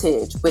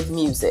heritage with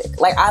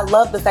music. Like I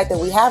love the fact that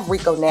we have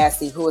Rico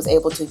Nasty who is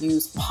able to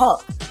use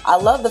punk. I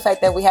love the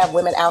fact that we have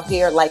women out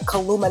here like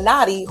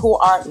Columinati who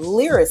are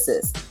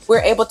lyricists.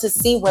 We're able to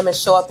see women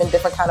show up in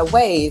different kind of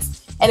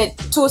ways. And it,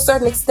 to a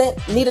certain extent,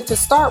 needed to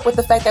start with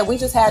the fact that we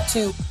just had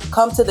to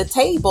come to the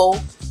table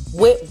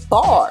with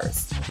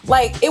bars.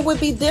 Like, it would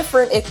be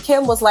different if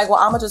Kim was like, well,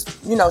 I'm gonna just,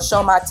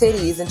 show my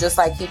titties and just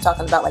like keep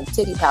talking about like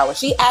titty power.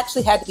 She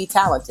actually had to be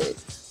talented.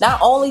 Not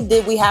only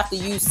did we have to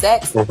use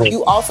sex,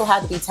 you also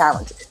had to be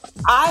talented.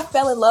 I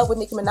fell in love with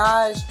Nicki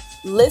Minaj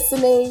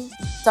listening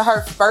to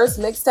her first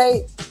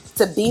mixtape,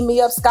 to Beam Me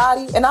Up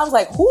Scotty, and I was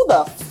like, who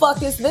the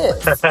fuck is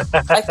this?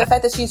 Like the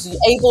fact that she's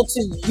able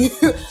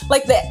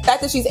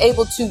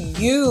to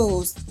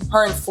use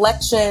her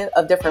inflection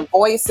of different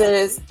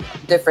voices,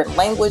 different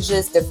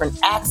languages, different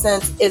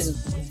accents is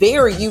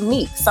very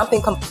unique,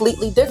 something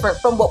completely different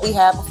from what we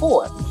had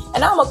before.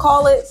 And I'm gonna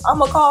call it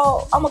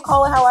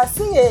how I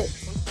see it.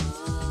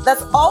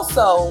 That's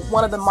also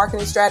one of the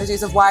marketing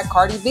strategies of why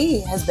Cardi B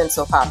has been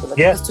so popular.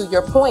 Yeah. Because to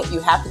your point, you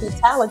have to be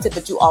talented,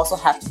 but you also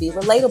have to be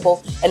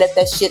relatable. And if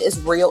that shit is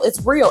real,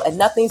 it's real. And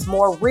nothing's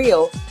more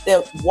real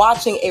than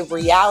watching a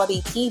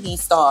reality TV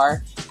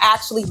star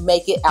actually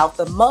make it out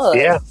the mud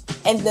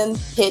and then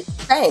hit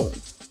fame.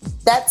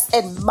 That's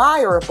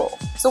admirable.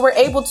 So we're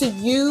able to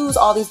use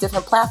all these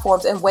different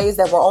platforms in ways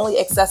that were only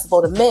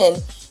accessible to men.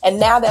 And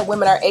now that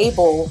women are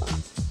able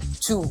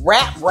to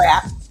rap,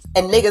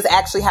 and niggas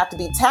actually have to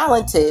be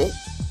talented,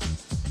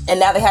 and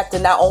now they have to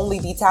not only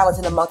be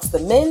talented amongst the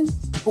men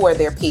who are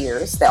their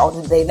peers,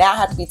 they now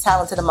have to be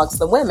talented amongst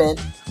the women.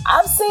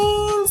 I've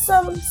seen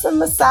some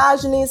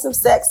misogyny, some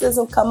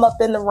sexism come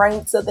up in the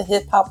ranks of the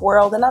hip hop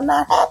world, and I'm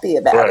not happy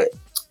about it.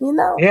 You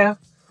know? Yeah,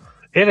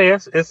 it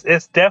is.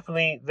 It's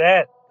definitely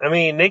that. I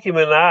mean, Nicki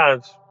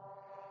Minaj,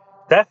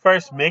 that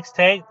first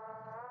mixtape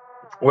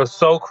was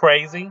so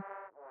crazy.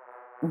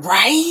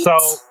 Right? So,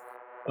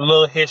 a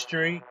little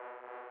history.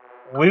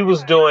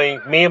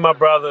 Me and my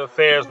brother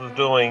Fairs was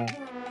doing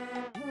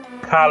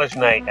college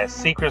night at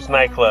Secrets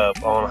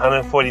Nightclub on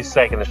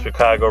 142nd and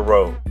Chicago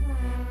Road.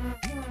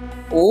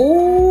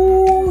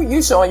 Ooh,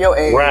 you showing your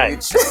age.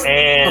 Right.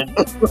 And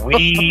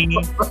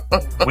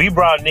we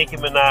brought Nicki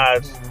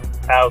Minaj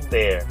out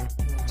there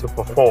to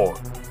perform.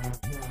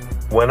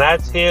 When I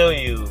tell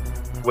you,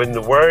 when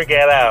the word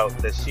got out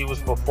that she was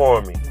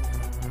performing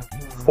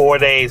 4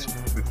 days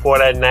before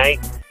that night,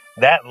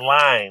 that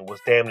line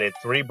was damn near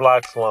 3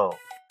 blocks long.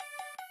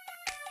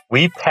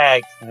 We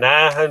packed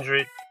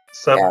 900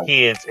 some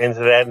kids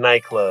into that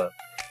nightclub.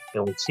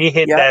 And when she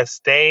hit that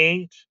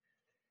stage,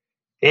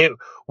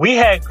 we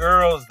had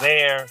girls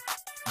there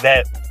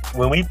that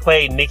when we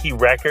played Nicki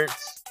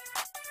records,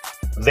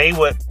 they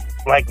would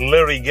like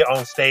literally get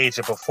on stage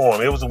and perform.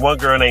 It was one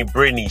girl named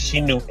Brittany.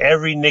 She knew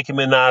every Nicki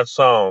Minaj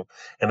song.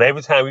 And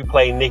every time we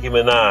played Nicki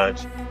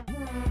Minaj,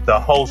 the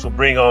host would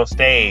bring on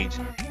stage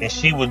and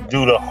she would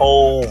do the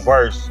whole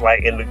verse.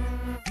 Like, and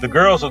the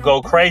girls would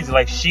go crazy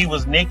like she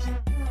was Nicki.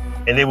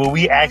 And then when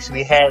we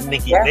actually had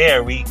Nicki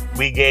there, we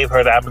gave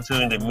her the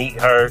opportunity to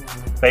meet her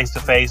face to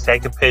face,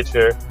 take a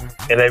picture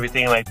and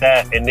everything like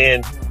that. And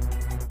then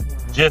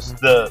just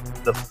the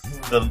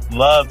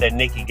love that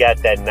Nicki got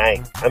that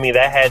night. I mean,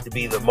 that had to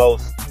be the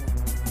most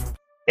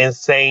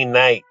insane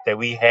night that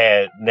we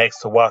had next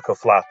to Waka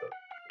Flocka.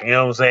 You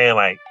know what I'm saying?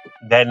 Like,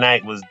 that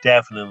night was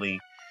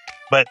definitely,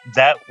 but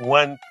that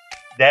one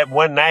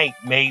night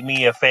made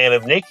me a fan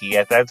of Nicki.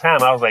 At that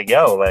time, I was like,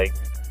 yo, like,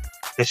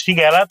 because she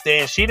got up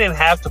there and she didn't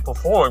have to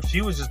perform.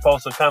 She was just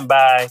supposed to come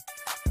by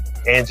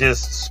and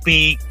just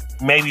speak,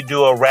 maybe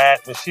do a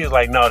rap. And she was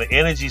like, no, the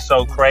energy's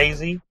so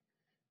crazy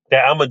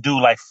that I'm going to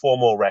do like 4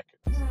 more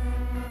records.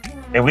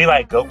 And we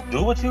like, go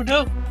do what you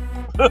do.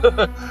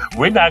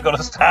 We're not going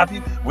to stop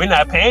you. We're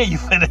not paying you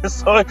for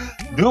this. So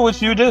do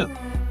what you do.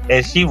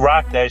 And she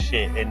rocked that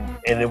shit. And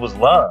it was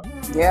love.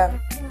 Yeah.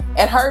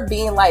 And her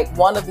being like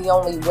one of the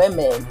only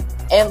women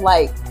in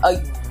like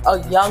a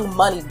Young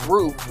Money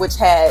group, which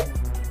had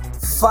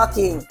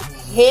fucking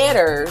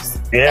hitters,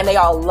 and they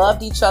all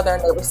loved each other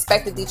and they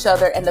respected each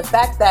other. And the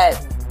fact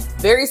that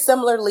very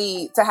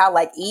similarly to how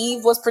like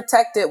Eve was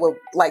protected with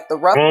like the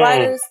Rough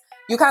Riders,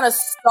 you kind of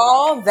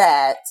saw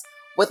that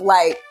with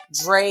like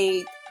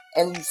Drake,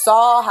 and you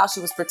saw how she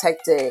was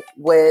protected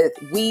with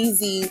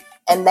Weezy,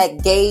 and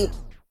that gave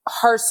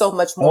her so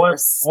much more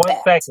respect. 1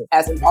 second.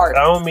 As an artist.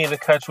 I don't mean to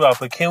cut you off,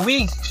 but can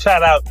we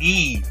shout out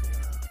Eve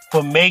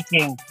for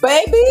making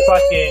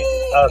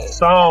fucking a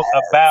song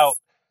about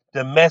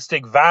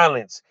domestic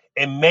violence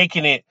and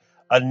making it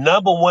a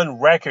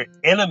 #1 record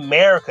in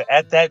America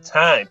at that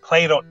time,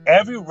 played on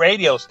every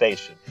radio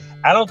station.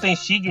 I don't think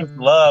she gets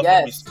love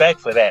and respect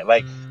for that.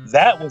 Like,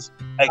 that was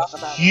a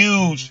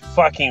huge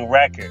fucking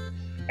record.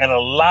 And a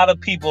lot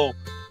of people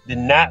did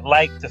not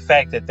like the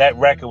fact that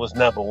record was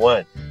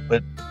 #1.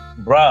 But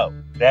bro,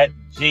 that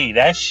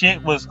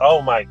shit was,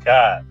 oh my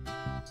God.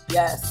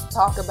 Yes,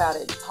 talk about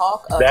it.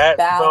 Talk that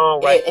about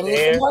song right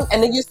it.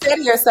 And then you say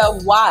to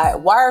yourself, why?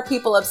 Why are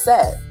people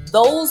upset?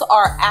 Those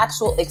are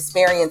actual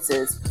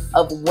experiences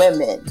of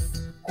women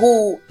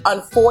who,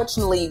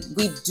 unfortunately,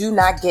 we do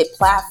not get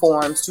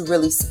platforms to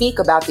really speak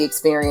about the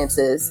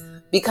experiences,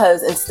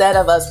 because instead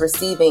of us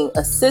receiving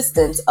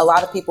assistance, a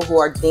lot of people who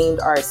are deemed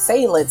our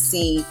assailants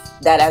see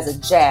that as a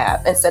jab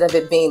instead of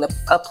it being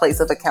a place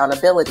of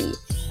accountability.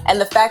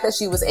 And the fact that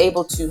she was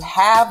able to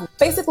have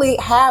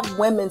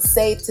women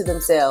say to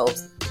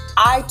themselves,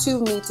 I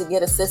too need to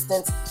get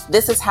assistance.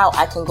 This is how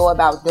I can go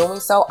about doing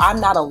so. I'm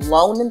not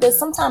alone in this.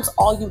 Sometimes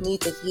all you need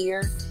to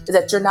hear is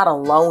that you're not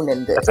alone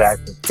in this.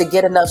 Exactly. To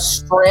get enough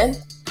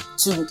strength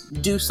to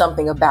do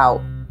something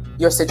about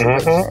your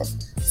situation.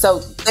 Mm-hmm. So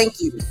thank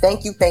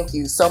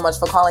you so much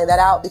for calling that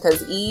out,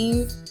 because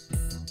Eve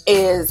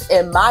is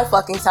in my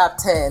fucking top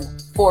 10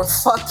 for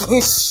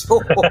fucking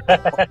sure.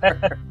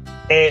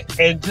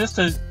 And just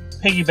to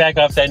piggyback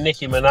off that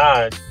Nicki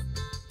Minaj,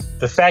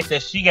 the fact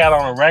that she got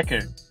on a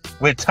record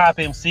with top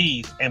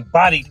MCs and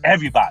bodied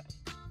everybody.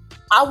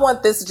 I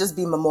want this to just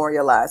be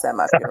memorialized at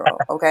my funeral,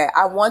 okay?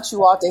 I want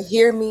you all to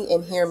hear me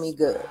and hear me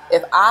good.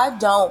 If I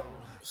don't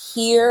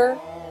hear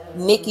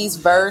Nicki's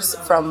verse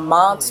from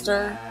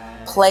Monster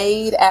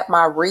played at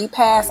my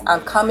repass,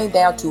 I'm coming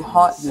down to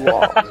haunt you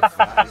all.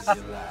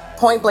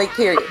 Point blank,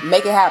 period.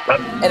 Make it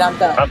happen. And I'm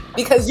done.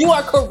 Because you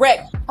are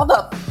correct. How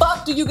the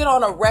fuck do you get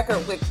on a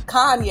record with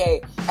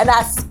Kanye and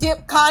I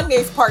skip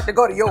Kanye's part to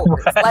go to yours?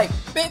 Like,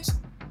 bitch,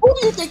 who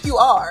do you think you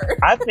are?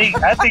 I think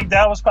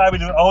that was probably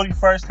the only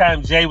first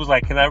time Jay was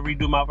like, "Can I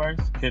redo my verse?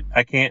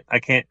 I can't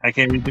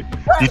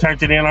redo." Right. You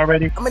turned it in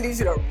already? I'm gonna need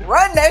you to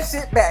run that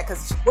shit back,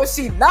 because what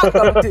she not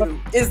gonna do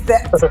is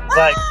that.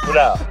 Like,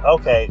 no,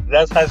 okay,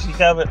 that's how she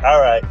coming.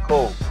 All right,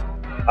 cool.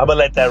 I'm gonna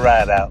let that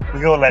ride out. We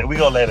gonna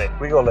let it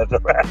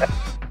ride.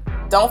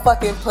 Don't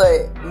fucking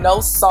put no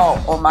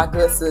salt on my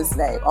good sis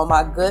name, on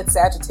my good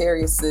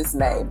Sagittarius sis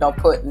name. Don't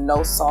put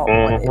no salt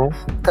on it,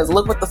 because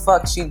look what the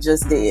fuck she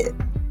just did.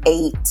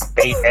 Ate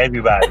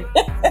everybody.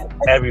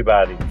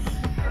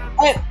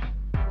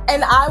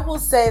 And I will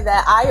say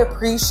that I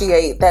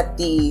appreciate that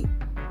the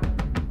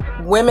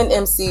women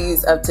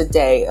MCs of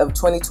today, of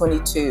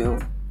 2022,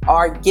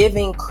 are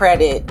giving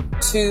credit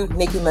to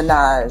Nicki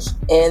Minaj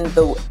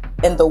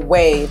in the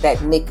way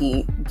that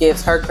Nicki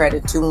gives her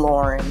credit to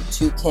Lauren,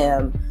 to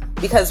Kim,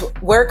 because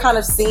we're kind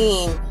of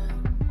seeing.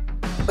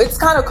 It's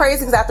kind of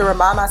crazy because I have to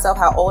remind myself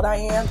how old I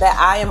am, that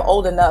I am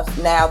old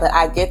enough now that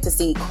I get to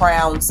see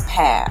crowns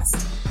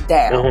passed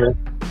down.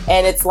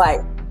 And it's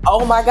like,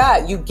 oh my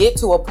God, you get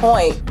to a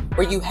point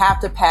where you have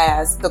to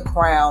pass the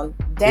crown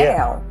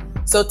down.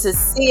 Yeah. So to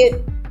see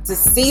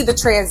the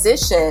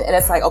transition, and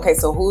it's like, okay,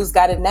 so who's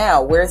got it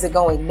now? Where's it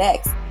going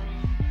next?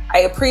 I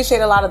appreciate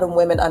a lot of the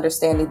women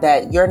understanding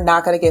that you're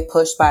not going to get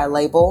pushed by a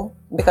label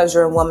because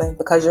you're a woman,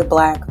 because you're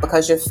black,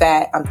 because you're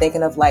fat. I'm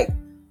thinking of like,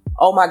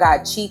 oh my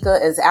God, Chica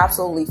is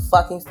absolutely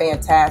fucking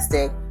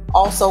fantastic.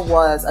 Also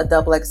was a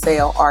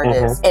XXL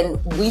artist. And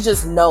we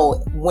just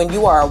know when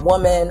you are a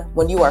woman,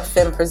 when you are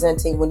femme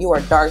presenting, when you are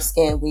dark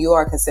skinned, when you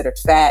are considered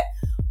fat,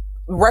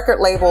 record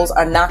labels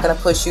are not going to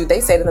push you.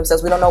 They say to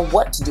themselves, we don't know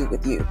what to do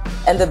with you.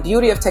 And the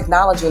beauty of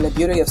technology and the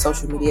beauty of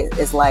social media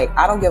is like,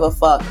 I don't give a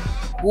fuck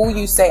who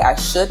you say I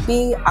should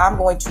be. I'm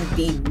going to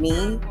be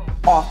me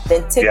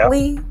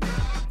authentically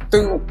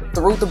through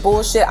the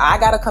bullshit. I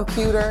got a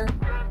computer.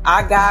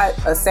 I got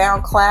a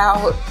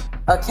SoundCloud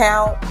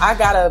account. I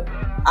got a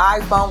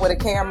iPhone with a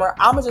camera.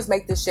 I'm gonna just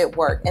make this shit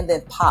work and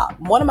then pop.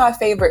 One of my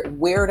favorite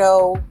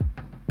weirdo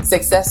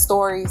success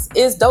stories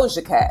is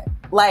Doja Cat.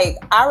 Like,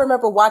 I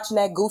remember watching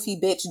that goofy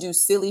bitch do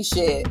silly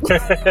shit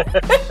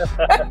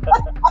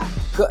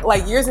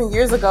like years and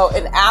years ago,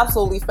 and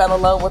absolutely fell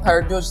in love with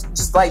her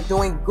just like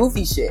doing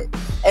goofy shit.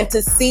 And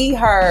to see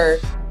her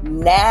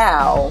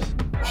now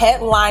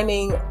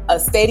headlining a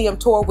stadium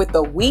tour with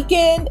The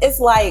Weeknd, it's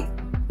like,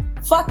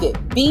 fuck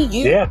it, be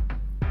you. Yeah.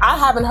 I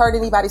haven't heard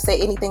anybody say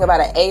anything about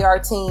an AR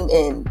team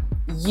in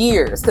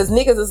years, because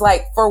niggas is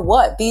like, for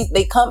what?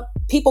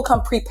 People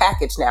come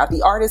prepackaged now.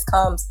 The artist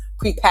comes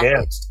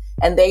prepackaged,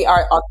 and they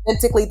are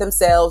authentically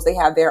themselves. They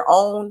have their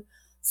own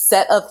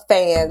set of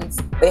fans.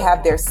 They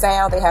have their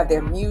sound. They have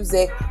their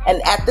music.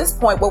 And at this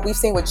point, what we've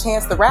seen with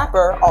Chance the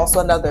Rapper,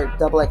 also another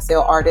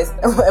XXL artist,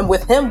 and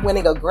with him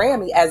winning a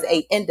Grammy as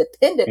a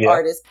independent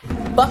artist,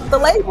 fuck the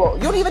label.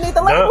 You don't even need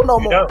the label no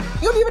more.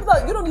 You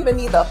don't even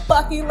need the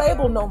fucking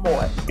label no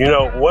more. You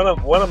know, one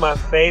of my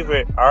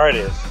favorite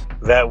artists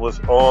that was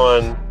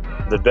on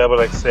the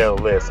XXL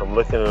list, I'm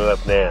looking it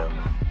up now,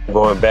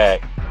 going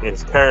back,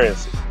 is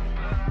Currency.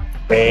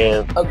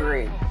 And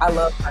agreed. I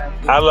love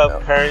Currency. I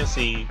love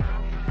Currency.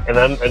 And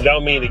I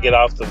don't mean to get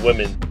off the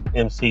women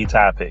MC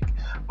topic,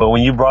 but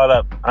when you brought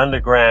up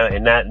underground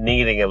and not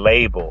needing a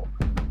label,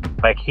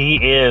 like, he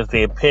is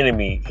the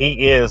epitome,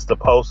 he is the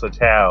poster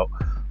child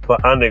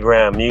for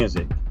underground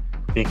music.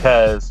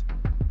 Because,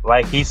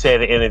 like he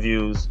said in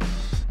interviews,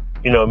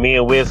 you know, me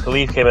and Wiz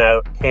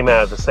Khalifa came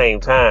out at the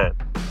same time,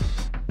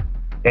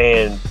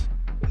 and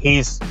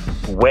he's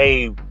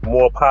way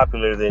more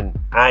popular than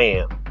I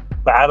am,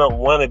 but I don't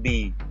want to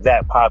be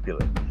that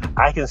popular.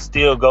 I can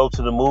still go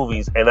to the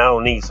movies and I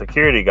don't need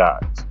security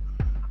guards.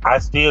 I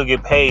still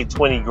get paid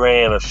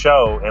 $20,000 a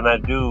show, and I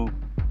do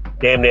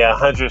damn near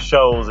 100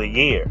 shows a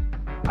year.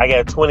 I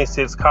got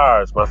 26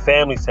 cars. My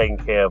family's taken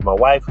care of. My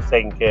wife is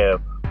taken care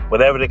of.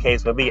 Whatever the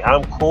case may be,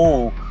 I'm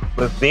cool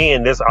with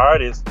being this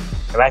artist,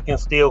 and I can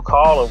still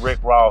call a Rick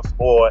Ross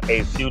or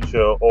a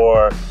Future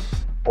or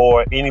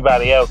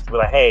anybody else to be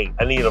like, hey,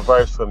 I need a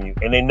verse from you.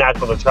 And they're not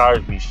going to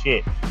charge me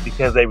shit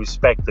because they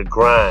respect the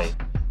grind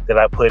that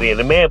I put in.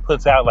 The man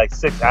puts out like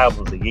 6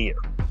 albums a year.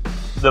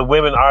 The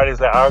women artists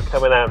that are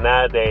coming out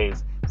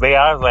nowadays, they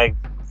are like,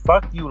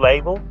 fuck you,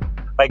 label.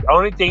 Like,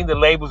 only thing the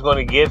label's going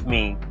to give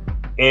me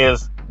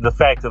is the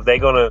fact that they're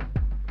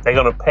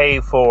gonna pay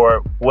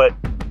for what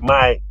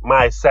my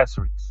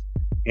accessories.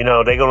 You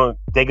know, they're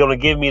gonna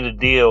give me the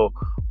deal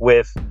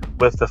with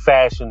the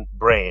fashion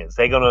brands.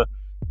 They're gonna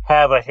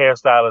have a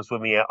hairstylist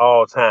with me at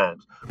all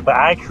times. But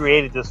I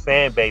created this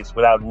fan base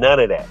without none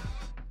of that.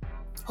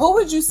 Who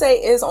would you say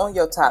is on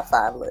your top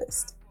 5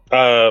 list?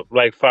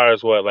 Like, far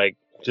as what? Like,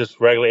 just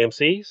regular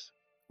MCs?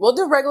 We'll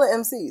do regular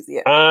MCs,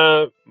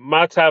 yeah.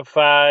 My top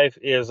 5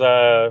 is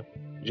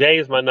Jay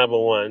is my number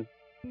 1.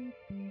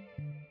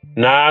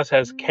 Nas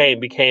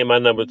became my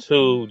number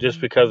 2 just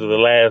because of the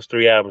last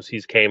 3 albums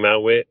he's came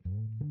out with.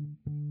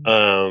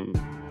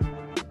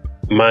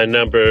 My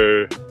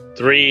number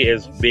 3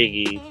 is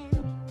Biggie.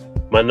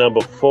 My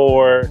number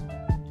 4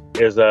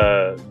 is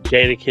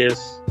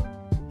Jadakiss.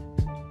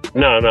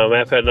 No,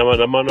 matter of fact,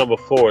 my number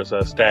 4 is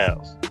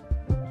Styles.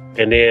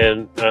 And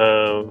then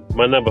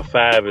my number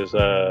 5 is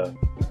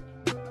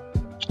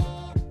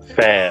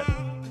Fab.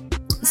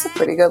 That's a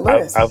pretty good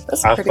list. I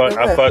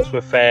fucks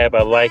with Fab.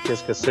 I like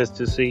his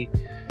consistency.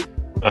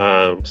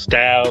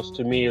 Styles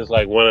to me is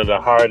like one of the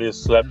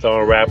hardest slept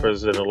on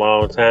rappers in a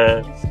long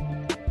time.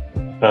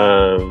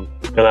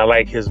 And I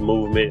like his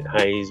movement,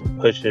 how he's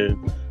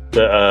pushing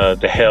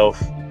the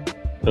health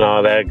and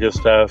all that good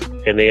stuff.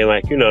 And then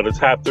the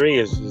top 3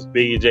 is just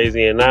Biggie,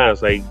 Jay-Z, and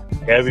Nas. Like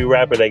every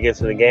rapper that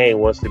gets in the game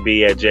wants to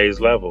be at Jay's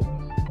level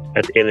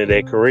at the end of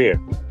their career.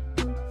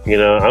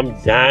 I'm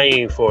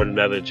dying for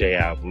another Jay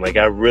album. Like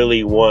I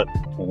really want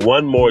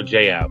one more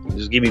Jay album.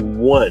 Just give me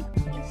one.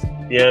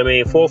 You know what I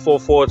mean?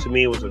 444 to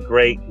me was a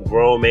great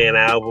grown man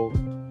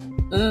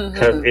album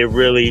because it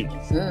really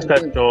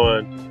touched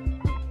on,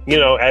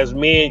 as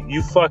men,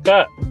 you fuck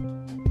up.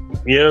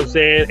 You know what I'm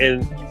saying?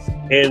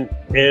 And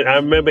I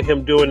remember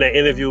him doing that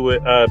interview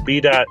with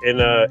B-Dot and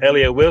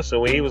Elliot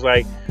Wilson when he was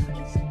like,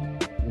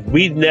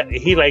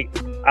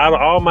 out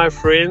of all my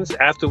friends,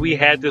 after we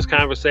had this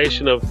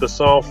conversation of the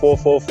song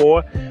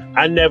 444,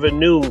 I never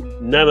knew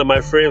none of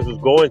my friends was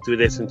going through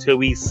this until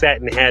we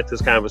sat and had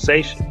this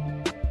conversation.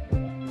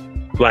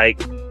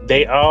 Like,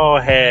 they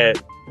all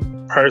had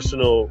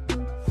personal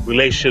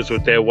relationships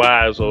with their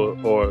wives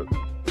or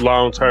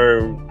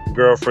long-term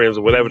girlfriends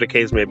or whatever the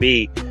case may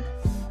be.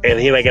 And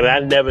and I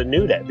never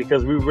knew that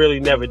because we really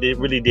never did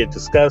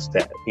discuss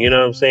that. You know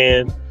what I'm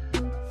saying?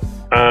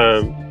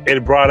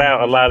 It brought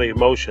out a lot of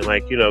emotion.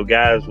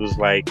 Guys was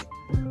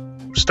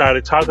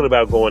started talking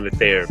about going to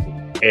therapy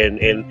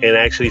and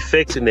actually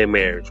fixing their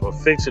marriage or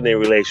fixing their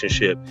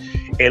relationship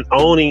and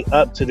owning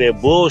up to their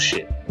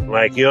bullshit. You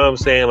know what I'm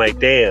saying?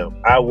 Damn,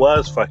 I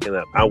was fucking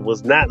up. I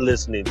was not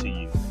listening to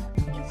you.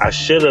 I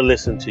should have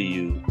listened to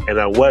you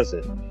and I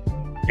wasn't.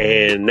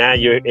 And now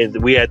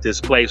we at this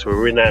place where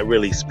we're not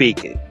really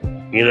speaking.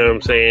 You know what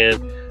I'm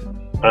saying?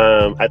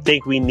 I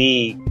think we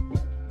need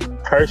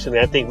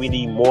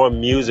more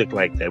music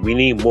like that. We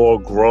need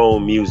more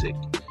grown music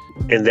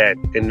in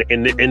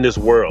this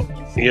world.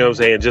 You know what I'm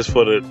saying? Just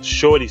for the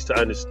shorties to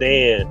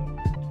understand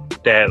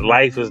that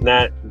life is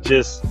not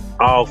just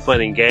all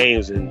fun and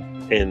games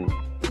and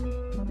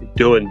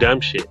doing dumb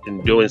shit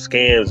and doing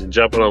scams and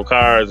jumping on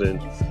cars and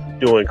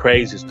doing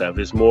crazy stuff.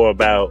 It's more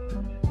about,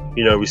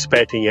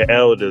 respecting your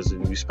elders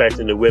and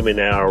respecting the women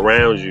that are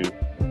around you.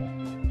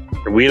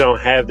 And we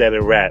don't have that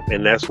in rap.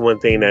 And that's one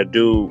thing that I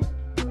do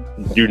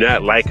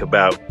not like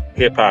about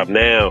hip hop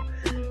now,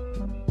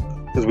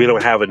 because we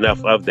don't have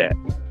enough of that.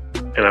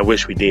 And I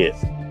wish we did.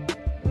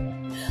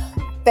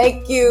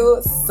 Thank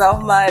you so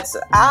much.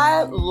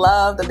 I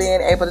loved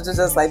being able to just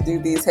do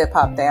these hip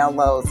hop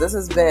downloads. This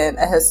has been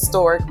a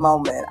historic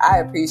moment. I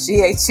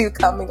appreciate you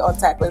coming on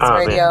Tackless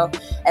Radio,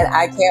 and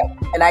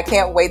I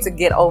can't wait to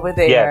get over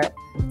there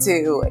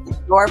to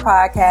your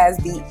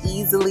podcast, the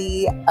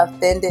Easily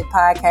Offended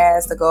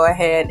podcast, to go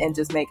ahead and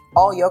just make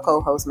all your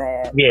co-hosts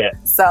mad. Yeah.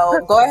 So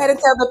go ahead and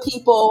tell the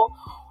people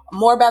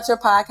more about your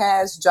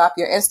podcast. Drop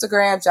your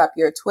Instagram, drop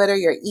your Twitter,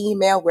 your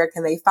email. Where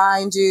can they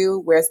find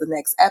you? Where's the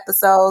next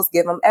episodes?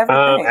 Give them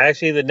everything.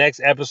 Actually, the next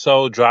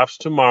episode drops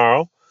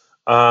tomorrow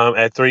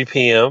at 3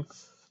 p.m.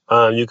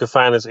 You can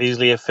find us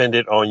Easily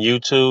Offended on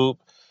YouTube.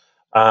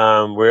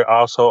 We're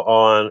also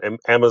on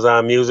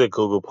Amazon Music,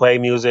 Google Play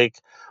Music.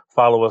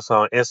 Follow us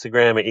on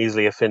Instagram at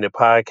Easily Offended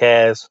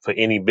Podcast. For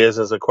any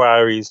business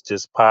inquiries,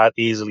 just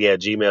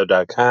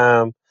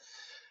podeasily@gmail.com.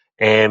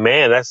 And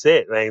man, that's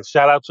it.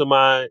 Shout out to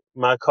my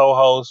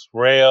co-hosts,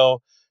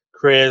 Rail,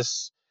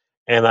 Chris,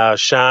 and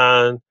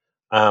Sean,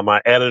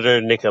 my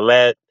editor,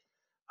 Nicolette.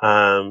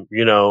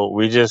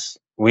 We just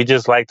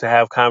like to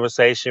have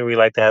conversation. We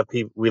like to have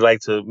people. We like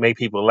to make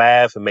people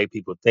laugh and make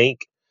people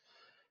think.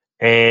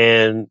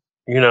 And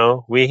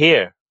we're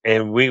here,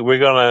 and we're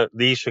gonna.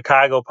 The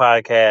Chicago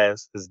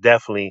podcast is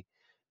definitely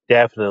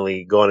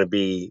going to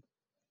be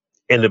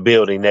in the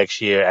building next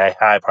year at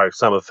Hyde Park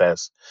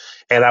Summerfest.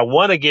 And I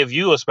want to give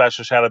you a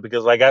special shout out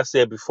because, like I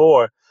said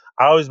before,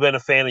 I always been a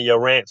fan of your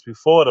rants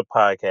before the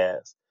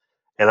podcast.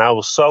 And I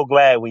was so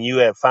glad when you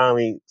had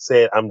finally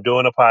said, I'm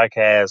doing a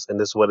podcast and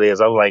this is what it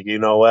is. I was like, you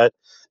know what?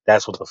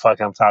 That's what the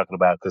fuck I'm talking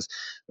about. Because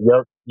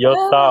your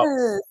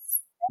thoughts,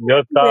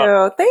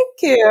 thank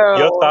you.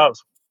 Your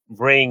thoughts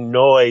bring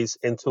noise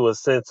into a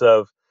sense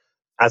of,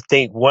 I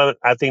think me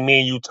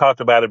and you talked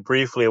about it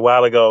briefly a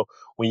while ago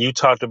when you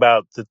talked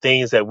about the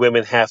things that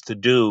women have to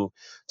do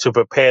to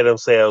prepare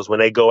themselves when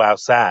they go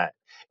outside,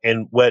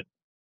 and what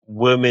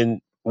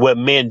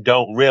men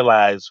don't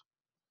realize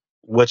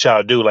what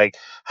y'all do, like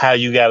how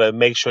you got to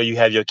make sure you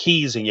have your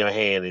keys in your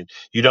hand and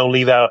you don't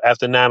leave out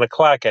after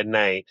 9:00 at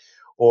night,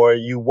 or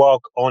you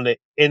walk on the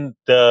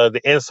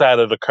inside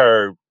of the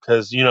curb,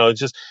 because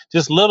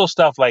just little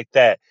stuff like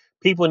that.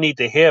 people need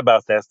to hear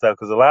about that stuff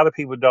because a lot of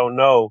people don't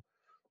know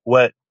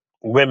what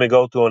women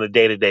go through on a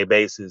day-to-day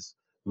basis,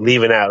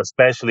 leaving out,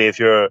 especially if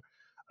you're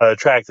an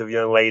attractive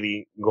young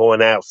lady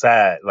going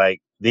outside.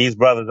 Like, these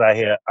brothers out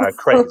here are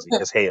crazy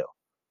as hell.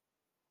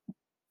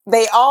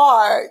 They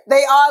are.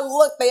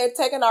 Look, they are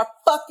taking our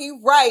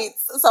fucking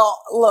rights. So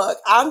look,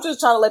 I'm just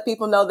trying to let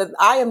people know that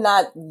I am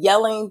not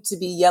yelling to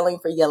be yelling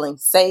for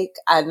yelling's sake.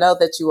 I know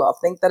that you all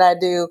think that I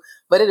do,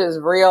 but it is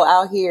real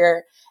out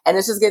here. And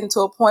it's just getting to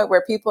a point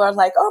where people are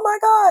like, oh my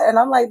God. And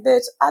I'm like,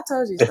 bitch, I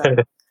told you so.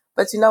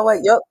 But you know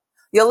what?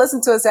 You'll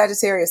listen to a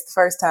Sagittarius the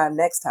first time,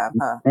 next time,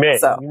 huh? Man,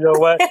 So. you know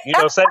what?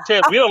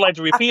 Sagittarius, we don't like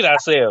to repeat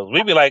ourselves.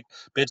 We be like,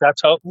 bitch, I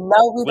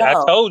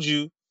told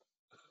you.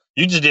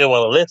 You just didn't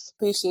want to listen.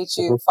 Appreciate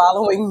you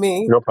following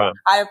me. No problem.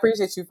 I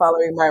appreciate you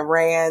following my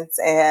rants,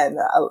 and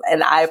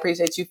I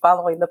appreciate you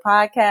following the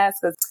podcast.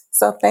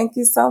 So thank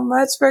you so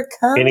much for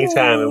coming.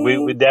 Anytime, and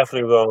we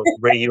definitely going to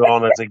bring you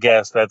on as a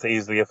guest at the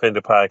Easily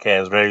Offended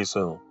podcast very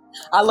soon.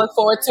 I look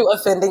forward to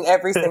offending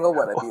every single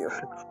one of you.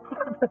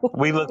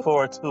 We look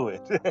forward to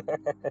it.